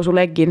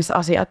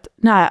sukkahousu-leggings-asiat,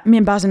 minä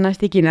en pääse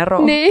näistä ikinä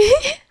eroon.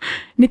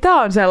 Niin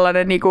tämä on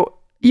sellainen, niin kuin,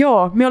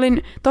 minä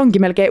olin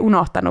tonkin melkein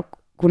unohtanut,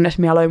 kunnes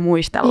minä aloin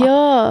muistella,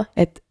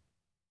 että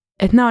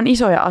nämä on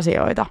isoja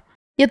asioita.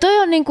 Ja toi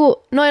on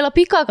niinku noilla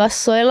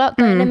pikakassoilla,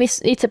 tai ne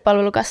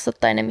itsepalvelukassot,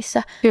 tai ne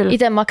missä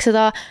itse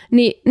maksetaan,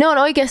 niin ne on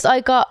oikeasti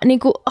aika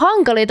niinku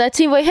hankalita, että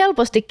siinä voi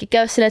helpostikin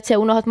käydä silleen, että sä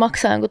unohdat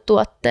maksaa jonkun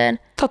tuotteen.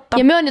 Totta.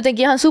 Ja me on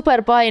jotenkin ihan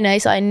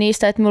superpaineisain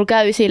niistä, että mulla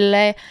käy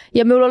silleen,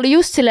 ja mulla oli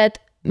just silleen,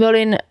 että me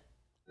olin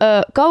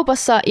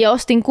kaupassa ja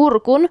ostin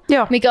kurkun,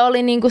 mikä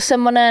oli niinku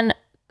semmoinen,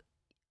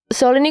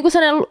 se oli niinku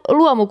sellainen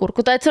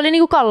luomukurkku, tai että se oli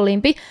niinku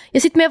kalliimpi.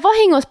 Ja sitten me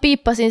vahingossa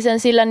piippasin sen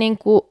sillä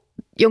niinku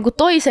jonkun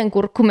toisen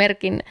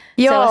kurkkumerkin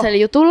sellaisella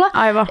jutulla.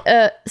 Aivan.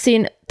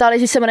 Tämä oli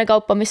siis semmoinen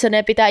kauppa, missä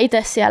ne pitää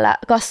itse siellä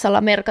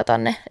kassalla merkata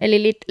ne,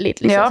 eli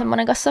Lidlissä on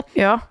semmoinen kassa.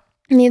 Joo.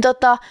 Niin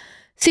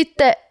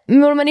sitten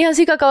mulla meni ihan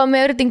sikakauan,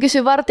 mä yritin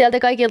kysyä vartijalta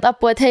kaikilta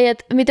apua, että hei,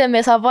 et miten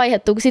me saa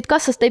vaihdettua, kun siitä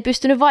kassasta ei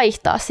pystynyt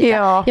vaihtaa sitä.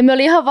 Joo. Ja me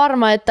oli ihan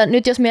varma, että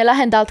nyt jos me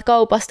lähden täältä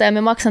kaupasta ja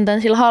me maksan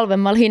tämän sillä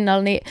halvemmalla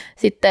hinnalla, niin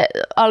sitten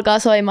alkaa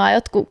soimaan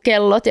jotkut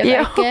kellot ja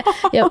kaikkea.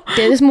 Ja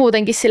tietysti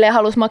muutenkin silleen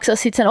halusi maksaa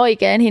sitten sen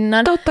oikean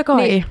hinnan. Totta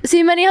kai. Niin,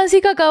 siinä meni ihan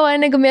sikakauan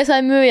ennen kuin mä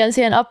sain myyjän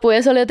siihen apuun.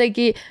 Ja se oli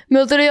jotenkin,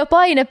 minulla tuli jo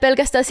paine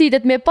pelkästään siitä,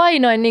 että mä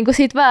painoin niinku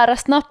siitä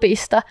väärästä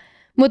napista.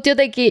 Mutta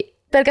jotenkin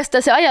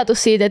pelkästään se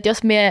ajatus siitä, että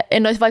jos mie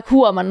en olisi vaikka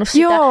huomannut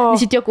sitä, niin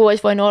sitten joku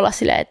olisi voinut olla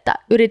silleen, että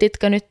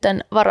yrititkö nyt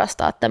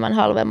varastaa tämän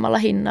halvemmalla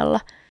hinnalla.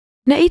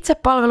 Ne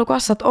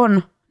itsepalvelukassat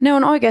ne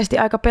on oikeasti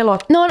aika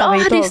pelottavia. Ne on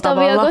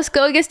ahdistavia,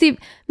 koska oikeasti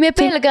mie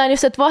pelkään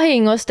just, että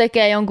vahingossa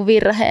tekee jonkun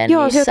virheen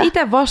Joo, niissä. sä oot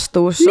itse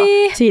vastuussa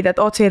siitä,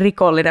 että oot siinä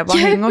rikollinen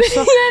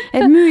vahingossa.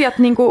 Että myyjät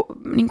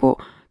niinku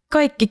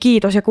kaikki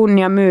kiitos ja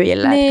kunnia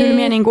myyjille. Niin. Että kyllä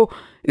mie niinku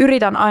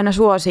yritän aina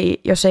suosia,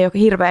 jos ei ole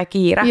hirveä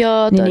kiire,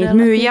 niin niitä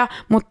myyjiä.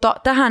 Mutta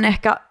tähän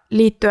ehkä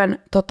liittyen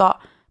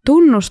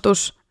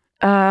tunnustus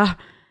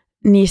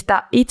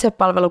niistä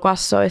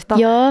itsepalvelukassoista,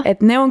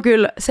 että ne on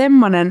kyllä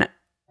semmoinen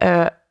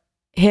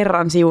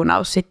herran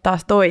siunaus sitten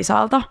taas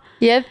toisaalta.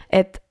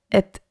 Että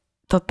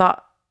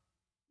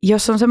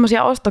jos on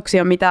semmoisia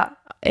ostoksia, mitä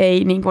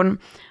ei niin kuin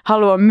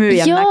halua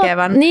myyjän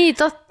näkevän. Niin,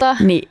 totta.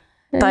 Niin,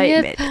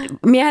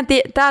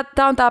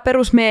 tämä on tämä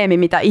perusmeemi,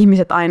 mitä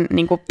ihmiset aina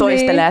niinku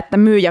toistelee, että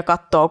myyjä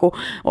katsoo, kun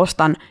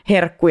ostan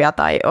herkkuja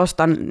tai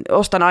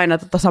ostan aina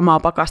samaa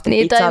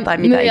pakastepizzaa tai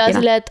mitä ikinä.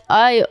 Silleen, että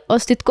ai,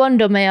 ostit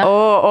kondomeja.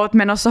 Oot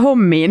menossa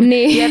hommiin.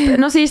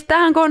 Niin. No siis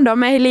tähän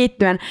kondomeihin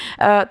liittyen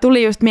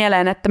tuli just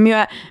mieleen, että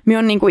minä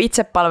on niinku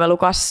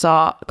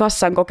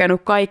itsepalvelukassan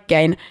kokenut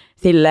kaikkein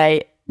silleen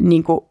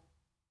niinku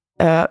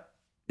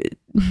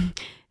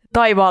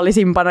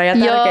taivaallisimpana ja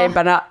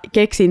tärkeimpänä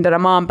keksintönä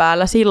maan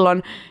päällä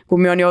silloin,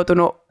 kun minä olen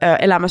joutunut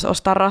elämässä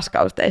ostaa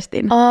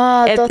raskaustestin.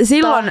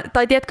 Silloin,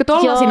 tai tiedätkö,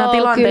 tollaisina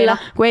tilanteina,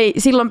 kun ei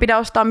silloin pidä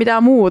ostaa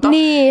mitään muuta.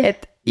 Niin.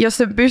 Et jos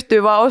se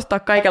pystyy vaan ostaa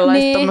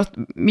kaikenlaista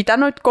tommoista, mitä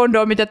noit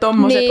kondomit ja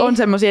tommoset on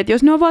semmosia, että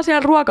jos ne on vaan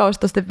siellä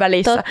ruokaostosten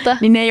välissä,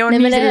 niin ne ei ole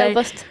niin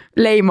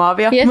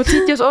leimaavia. Mutta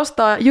sitten jos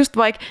ostaa just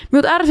vaikka,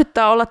 minut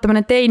ärsyttää olla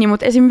tämmöinen teini,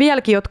 mutta esim.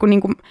 Vieläkin jotkut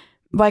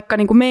vaikka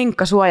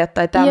menkkasuojat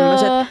tai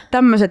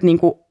tämmöiset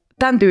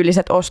tämän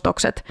tyyliset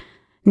ostokset,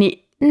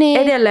 niin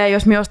edelleen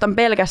jos minä ostan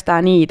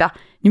pelkästään niitä,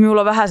 niin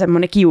minulla on vähän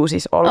semmoinen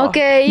kiusis olo.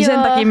 Niin sen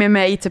takia me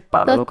menen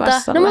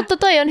itsepalvelukassalle. No mutta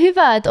toi on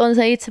hyvä, että on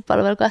se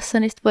itsepalvelukassa,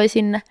 niin sit voi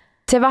sinne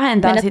se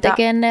vähentää mennä sitä,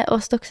 tekemään ne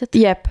ostokset.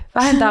 Jep,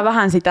 vähentää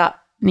vähän sitä.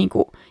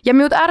 Ja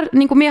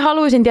minä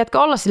haluaisin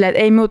olla silleen,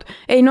 että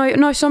ei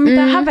noissa ole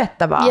mitään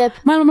hävettävää.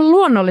 Maailman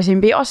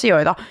luonnollisimpia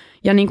asioita.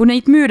 Ja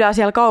niitä myydään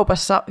siellä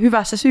kaupassa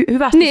hyvästä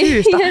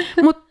syystä.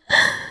 Mutta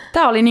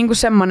tämä oli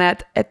semmoinen,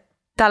 että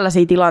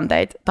tällaisia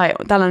tilanteita, tai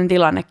tällainen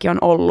tilannekin on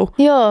ollut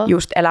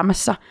just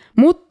elämässä.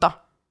 Mutta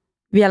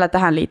vielä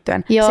tähän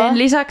liittyen. Sen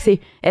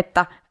lisäksi,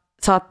 että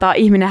saattaa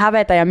ihminen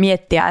hävetä ja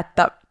miettiä,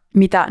 että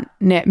mitä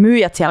ne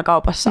myyjät siellä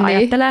kaupassa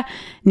ajattelee,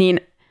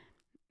 niin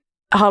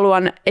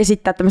haluan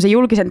esittää tämmöisen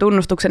julkisen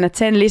tunnustuksen, että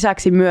sen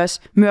lisäksi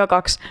myös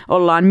kaksi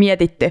ollaan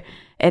mietitty,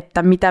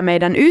 että mitä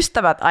meidän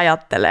ystävät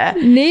ajattelee.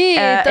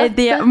 Niin, en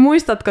tiedä,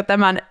 muistatko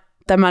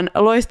tämän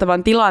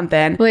loistavan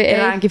tilanteen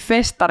eräänkin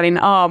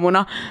festarin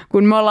aamuna,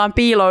 kun me ollaan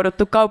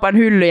piilouduttu kaupan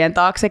hyllyjen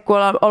taakse, kun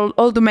ollaan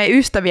oltu meidän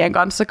ystävien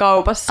kanssa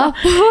kaupassa,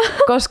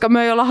 koska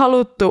me ei olla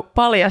haluttu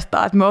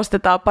paljastaa, että me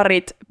ostetaan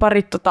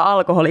parit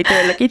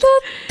alkoholitölkit.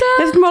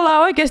 Ja sitten me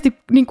ollaan oikeasti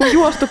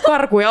juostu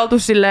karkuun ja oltu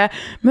silleen,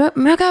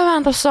 me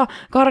käydään tuossa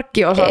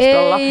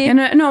karkkiosastolla. Ja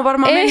ne on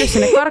varmaan mennyt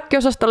sinne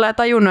karkkiosastolle ja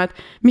tajunnut, että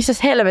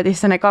missäs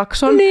helvetissä ne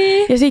kaksi on.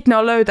 Ja sitten ne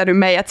on löytänyt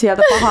meidät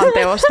sieltä pahan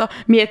teosta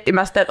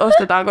miettimästä, että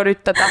ostetaanko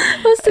nyt tätä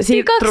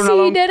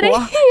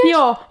sitrunalonkkua.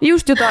 Joo,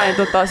 just jotain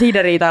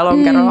siideriä tai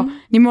lonkeroa.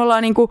 Niin me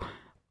ollaan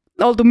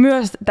oltu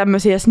myös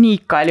tämmöisiä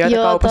sniikkailijoita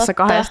kaupassa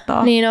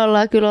kahdestaan. Niin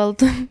ollaan kyllä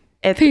oltu.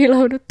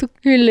 Piilouduttu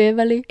hyllyjen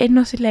väliin. En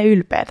ole silleen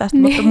ylpeä tästä,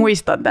 mutta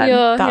muistan tämän.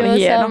 Tämä oli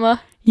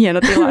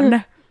hieno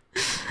tilanne.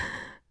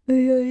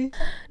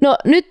 No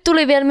nyt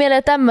tuli vielä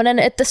mieleen tämmönen,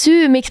 että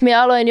syy miksi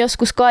minä aloin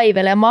joskus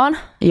kaivelemaan,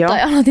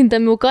 tai aloitin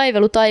tämän minun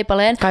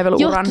kaivelutaipaleen,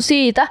 johtui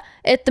siitä,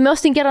 että me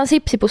ostin kerran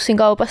sipsipussin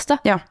kaupasta.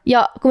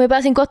 Ja kun minä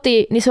pääsin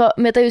kotiin, niin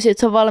minä tajusin,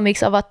 että se on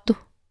valmiiksi avattu.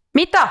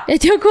 Mitä?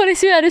 Että joku oli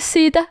syönyt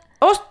siitä.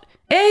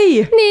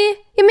 Ei! Niin,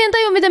 ja minä en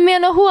tajua, miten minä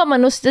en ole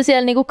huomannut sitä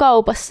siellä niinku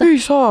kaupassa. Ei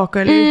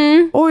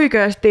saakeli,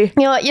 oikeesti.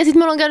 Joo, ja sitten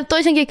me ollaan käynyt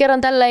toisenkin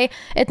kerran tälleen,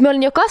 että me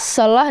olin jo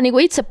kassalla, niinku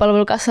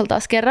itsepalvelukassalla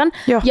taas kerran,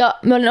 ja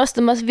me olin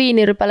ostamassa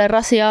viinirypäle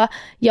rasiaa,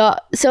 ja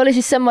se oli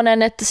siis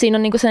semmoinen, että siinä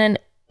on niinku sellainen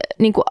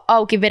niinku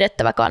auki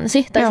vedettävä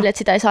kansi, tai silleen, että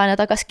sitä ei saa aina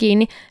takas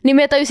kiinni, niin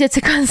me tajusin, että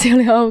se kansi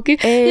oli auki.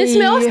 Ja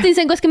sitten me ostin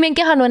sen, koska me en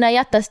kehannut enää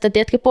jättää sitä,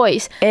 tiedätkö,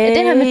 pois. Että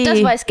enhän me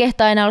tässä vaiheessa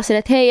kehtaa enää olla silleen,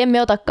 että hei,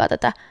 emme otakaan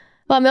tätä.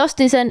 Vaan me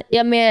ostin sen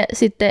ja me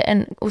sitten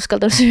en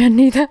uskaltanut syödä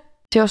niitä.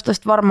 Se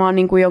ostaisit varmaan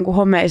jonkun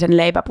homeisen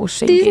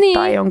leipäpussinkin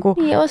tai jonkun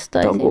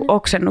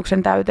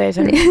oksennuksen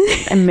täyteisen,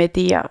 en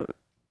tiedä,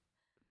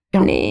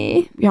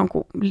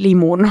 jonkun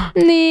limun.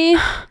 Niin.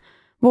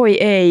 Voi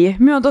ei,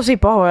 minä on tosi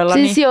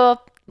pahoillani. Siis joo,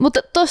 Mutta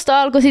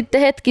tosta alkoi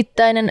sitten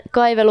hetkittäinen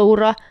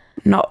kaiveluura.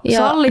 No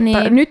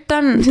niin. Nyt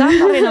tämän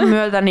tarinan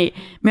myötä niin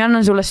minä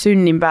annan sulle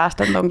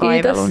synninpäästön ton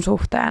kaivelun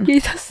suhteen.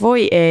 Kiitos.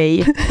 Voi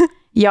ei.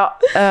 Ja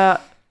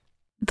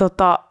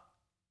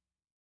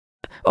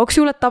onko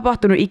sinulle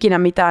tapahtunut ikinä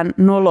mitään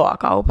noloa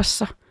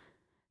kaupassa?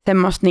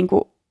 Semmoista,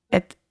 niinku,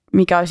 että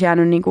mikä olisi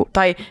jäänyt, niinku,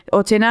 tai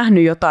oletko sinä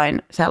nähnyt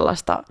jotain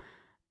sellaista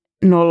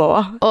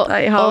noloa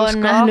tai hauskaa?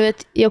 Olen nähnyt,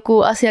 että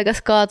joku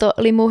asiakas kaato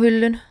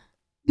limuhyllyn.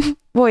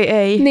 Voi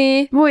ei.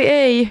 Niin. Voi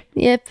ei.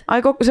 Jep.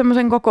 Ai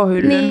semmoisen koko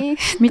hyllyn. Niin.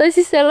 Tai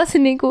siis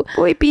sellaisen niinku...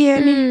 Voi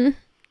pieni.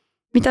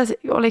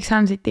 Oliko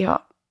hän sitten ihan...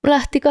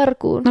 Lähti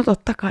karkuun. No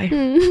totta kai.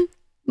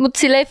 Mut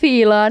silleen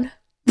fiilaan.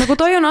 No kun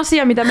toi on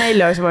asia, mitä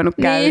meille olisi voinut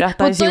käydä, niin,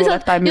 tai sinulle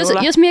tai minulle.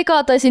 Jos mie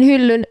kaataisin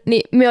hyllyn,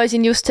 niin mie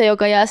olisin just se,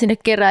 joka jää sinne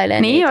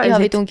keräilemään niin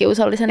ihan vitun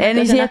kiusallisen.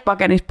 Niin sieltä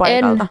pakenisi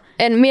paikalta.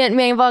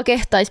 Mie en vaan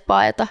kehtaisi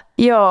paeta.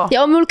 Joo.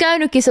 Ja on mulla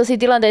käynytkin sellaisia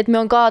tilanteita, että mie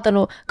on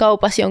kaatanut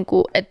kaupassa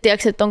jonkun, että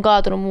tiedätkö, että on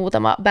kaatunut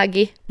muutama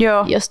bagi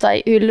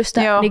jostain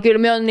hyllystä, niin kyllä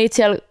mie on niitä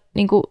siellä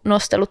niinku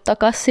nostellut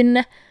takas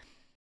sinne.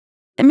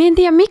 Mie en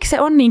tiedä, miksi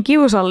se on niin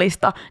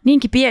kiusallista,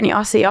 niinkin pieni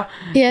asia,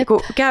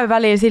 kun käy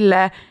väliin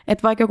silleen,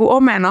 että vaikka joku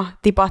omena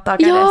tipahtaa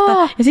kädestä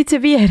ja sitten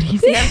se vierii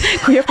siellä,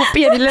 kun joku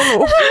pieni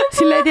lelu.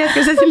 Silleen,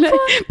 tiedätkö, se silleen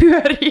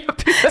pyörii ja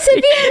pyörii. Se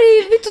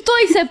vierii vittu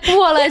toiseen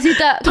puoleen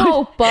sitä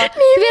kauppaa.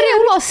 Se vierii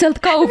ulos sieltä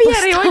kaupasta.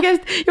 Vierii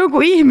oikeasti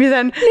jonkun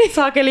ihmisen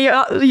saakeli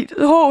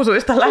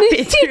housuista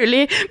läpi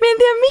tyyliin. Mie en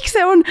tiedä, miksi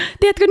se on,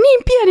 tiedätkö, niin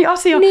pieni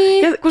asia.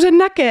 Niin. Ja kun sen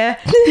näkee,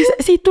 niin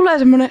siitä tulee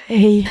semmoinen,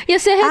 ei, ja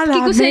se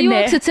hetki, kun sä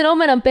juokset sen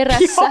omenan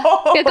perässä.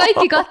 Ja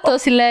kaikki katsoo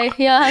silleen,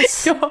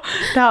 jaas. Joo,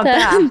 tää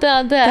on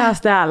tää.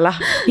 Tääs täällä.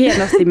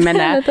 Hienosti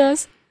menee.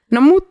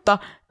 No mutta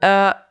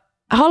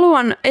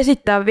haluan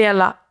esittää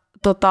vielä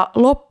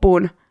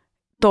loppuun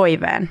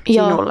toiveen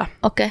sinulle.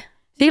 Okay.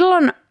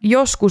 Silloin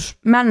joskus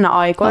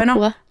männäaikoina,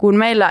 kun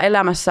meillä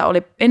elämässä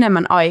oli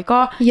enemmän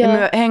aikaa ja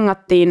me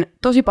hengattiin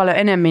tosi paljon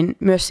enemmän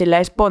myös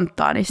silleen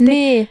spontaanisti.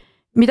 Niin.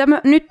 Mitä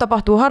nyt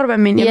tapahtuu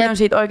harvemmin ja me on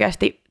siitä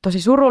oikeasti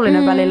tosi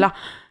surullinen välillä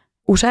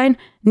usein,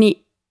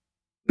 niin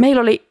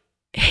meillä oli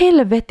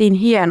helvetin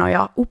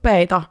hienoja,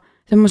 upeita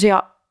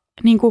semmosia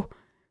niinku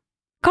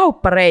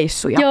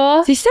kauppareissuja.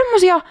 Joo. Siis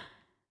semmosia,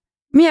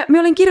 mä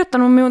olin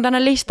kirjoittanut minun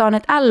tänne listaan,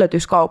 että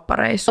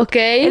ällötyskauppareissut.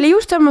 Okay. Eli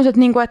just semmoset,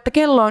 niinku, että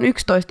kello on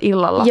 11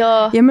 illalla.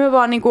 Joo. Ja me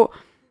vaan niinku,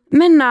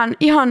 mennään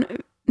ihan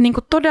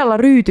niinku, todella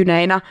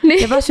ryytyneinä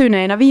ja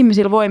väsyneinä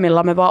viimeisillä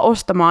voimillamme vaan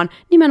ostamaan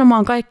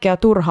nimenomaan kaikkea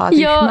turhaa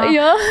tyhmää.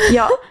 Joo.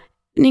 Ja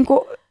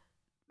niinku,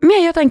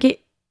 minä jotenkin,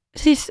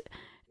 siis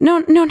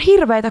ne on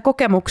hirveitä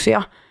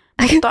kokemuksia.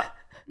 Mutta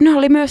ne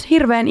oli myös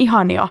hirveän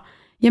ihania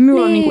ja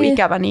minulla on niinku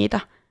ikävä niitä.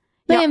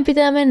 Meidän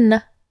pitää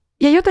mennä.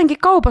 Ja jotenkin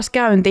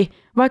kaupaskäynti,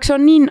 vaikka se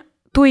on niin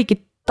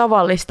tuiki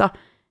tavallista,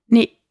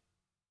 niin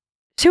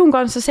sinun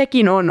kanssa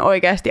sekin on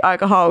oikeasti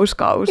aika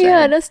hauskaa usein.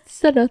 Hienosti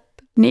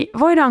sanottu. Niin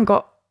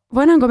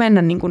voidaanko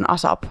mennä niin kuin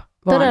ASAP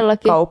vaan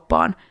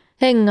kauppaan?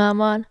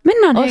 Hengaamaan.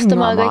 Mennään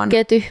ostamaan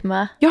kaikkea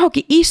tyhmää.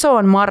 Johonkin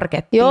isoon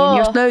markettiin,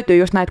 josta löytyy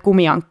just näitä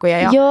kumiankkoja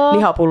ja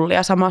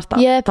lihapullia samasta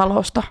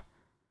talosta.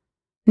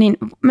 Niin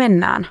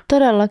mennään.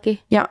 Todellakin.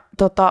 Ja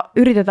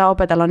yritetään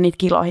opetella niitä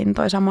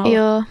kilohintoja samalla.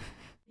 Joo.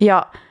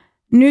 Ja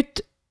nyt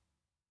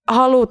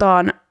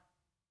halutaan,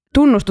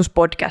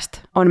 tunnustuspodcast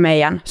on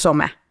meidän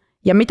some.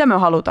 Ja mitä me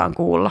halutaan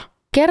kuulla?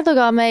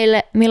 Kertokaa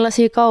meille,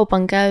 millaisia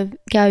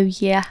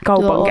kaupankäyjiä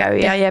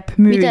jep,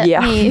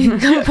 myyjiä.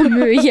 Kaupan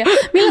myyjiä.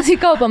 Millaisia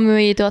kaupan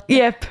myyjiä tuotte?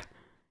 Jep,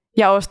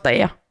 ja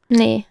ostajia.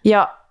 Niin.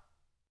 Ja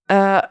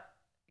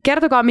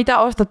kertokaa, mitä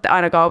ostatte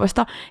aina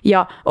kaupasta.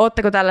 Ja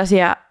ootteko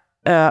tällaisia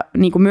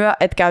niin kuin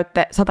että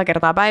käytte 100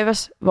 kertaa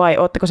päivässä, vai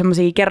ootteko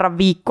semmoisia kerran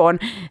viikkoon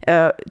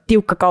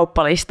tiukka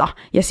kauppalista,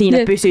 ja siinä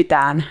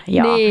pysytään,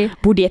 ja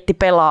budjetti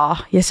pelaa,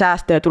 ja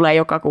säästöä tulee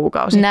joka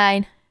kuukausi.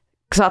 Näin.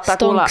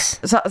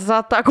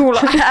 Saattaa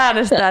kuulla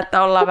äänestä,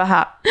 että ollaan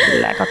vähän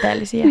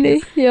kateellisia.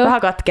 Niin,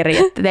 vähän katkeria,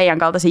 että teidän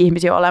kaltaisia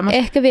ihmisiä on olemassa.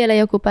 Ehkä vielä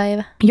joku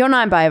päivä.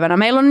 Jonain päivänä.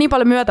 Meillä on niin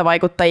paljon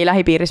myötävaikuttajia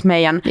lähipiirissä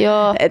meidän,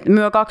 että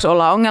myö 2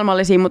 ollaan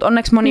ongelmallisia, mutta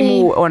onneksi moni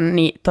muu on,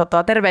 niin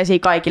terveisiä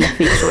kaikille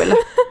fiksuille.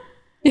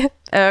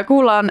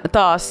 Kuullaan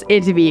taas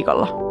ensi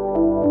viikolla.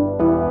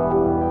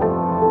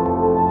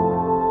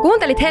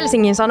 Kuuntelit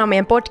Helsingin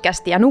Sanomien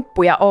podcastia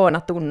Nuppu ja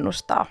Oona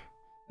tunnustaa.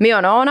 Minä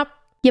on Oona.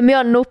 Ja minä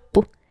on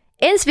Nuppu.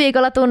 Ensi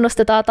viikolla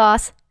tunnustetaan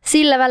taas.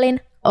 Sillä välin,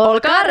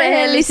 olkaa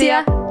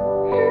rehellisiä!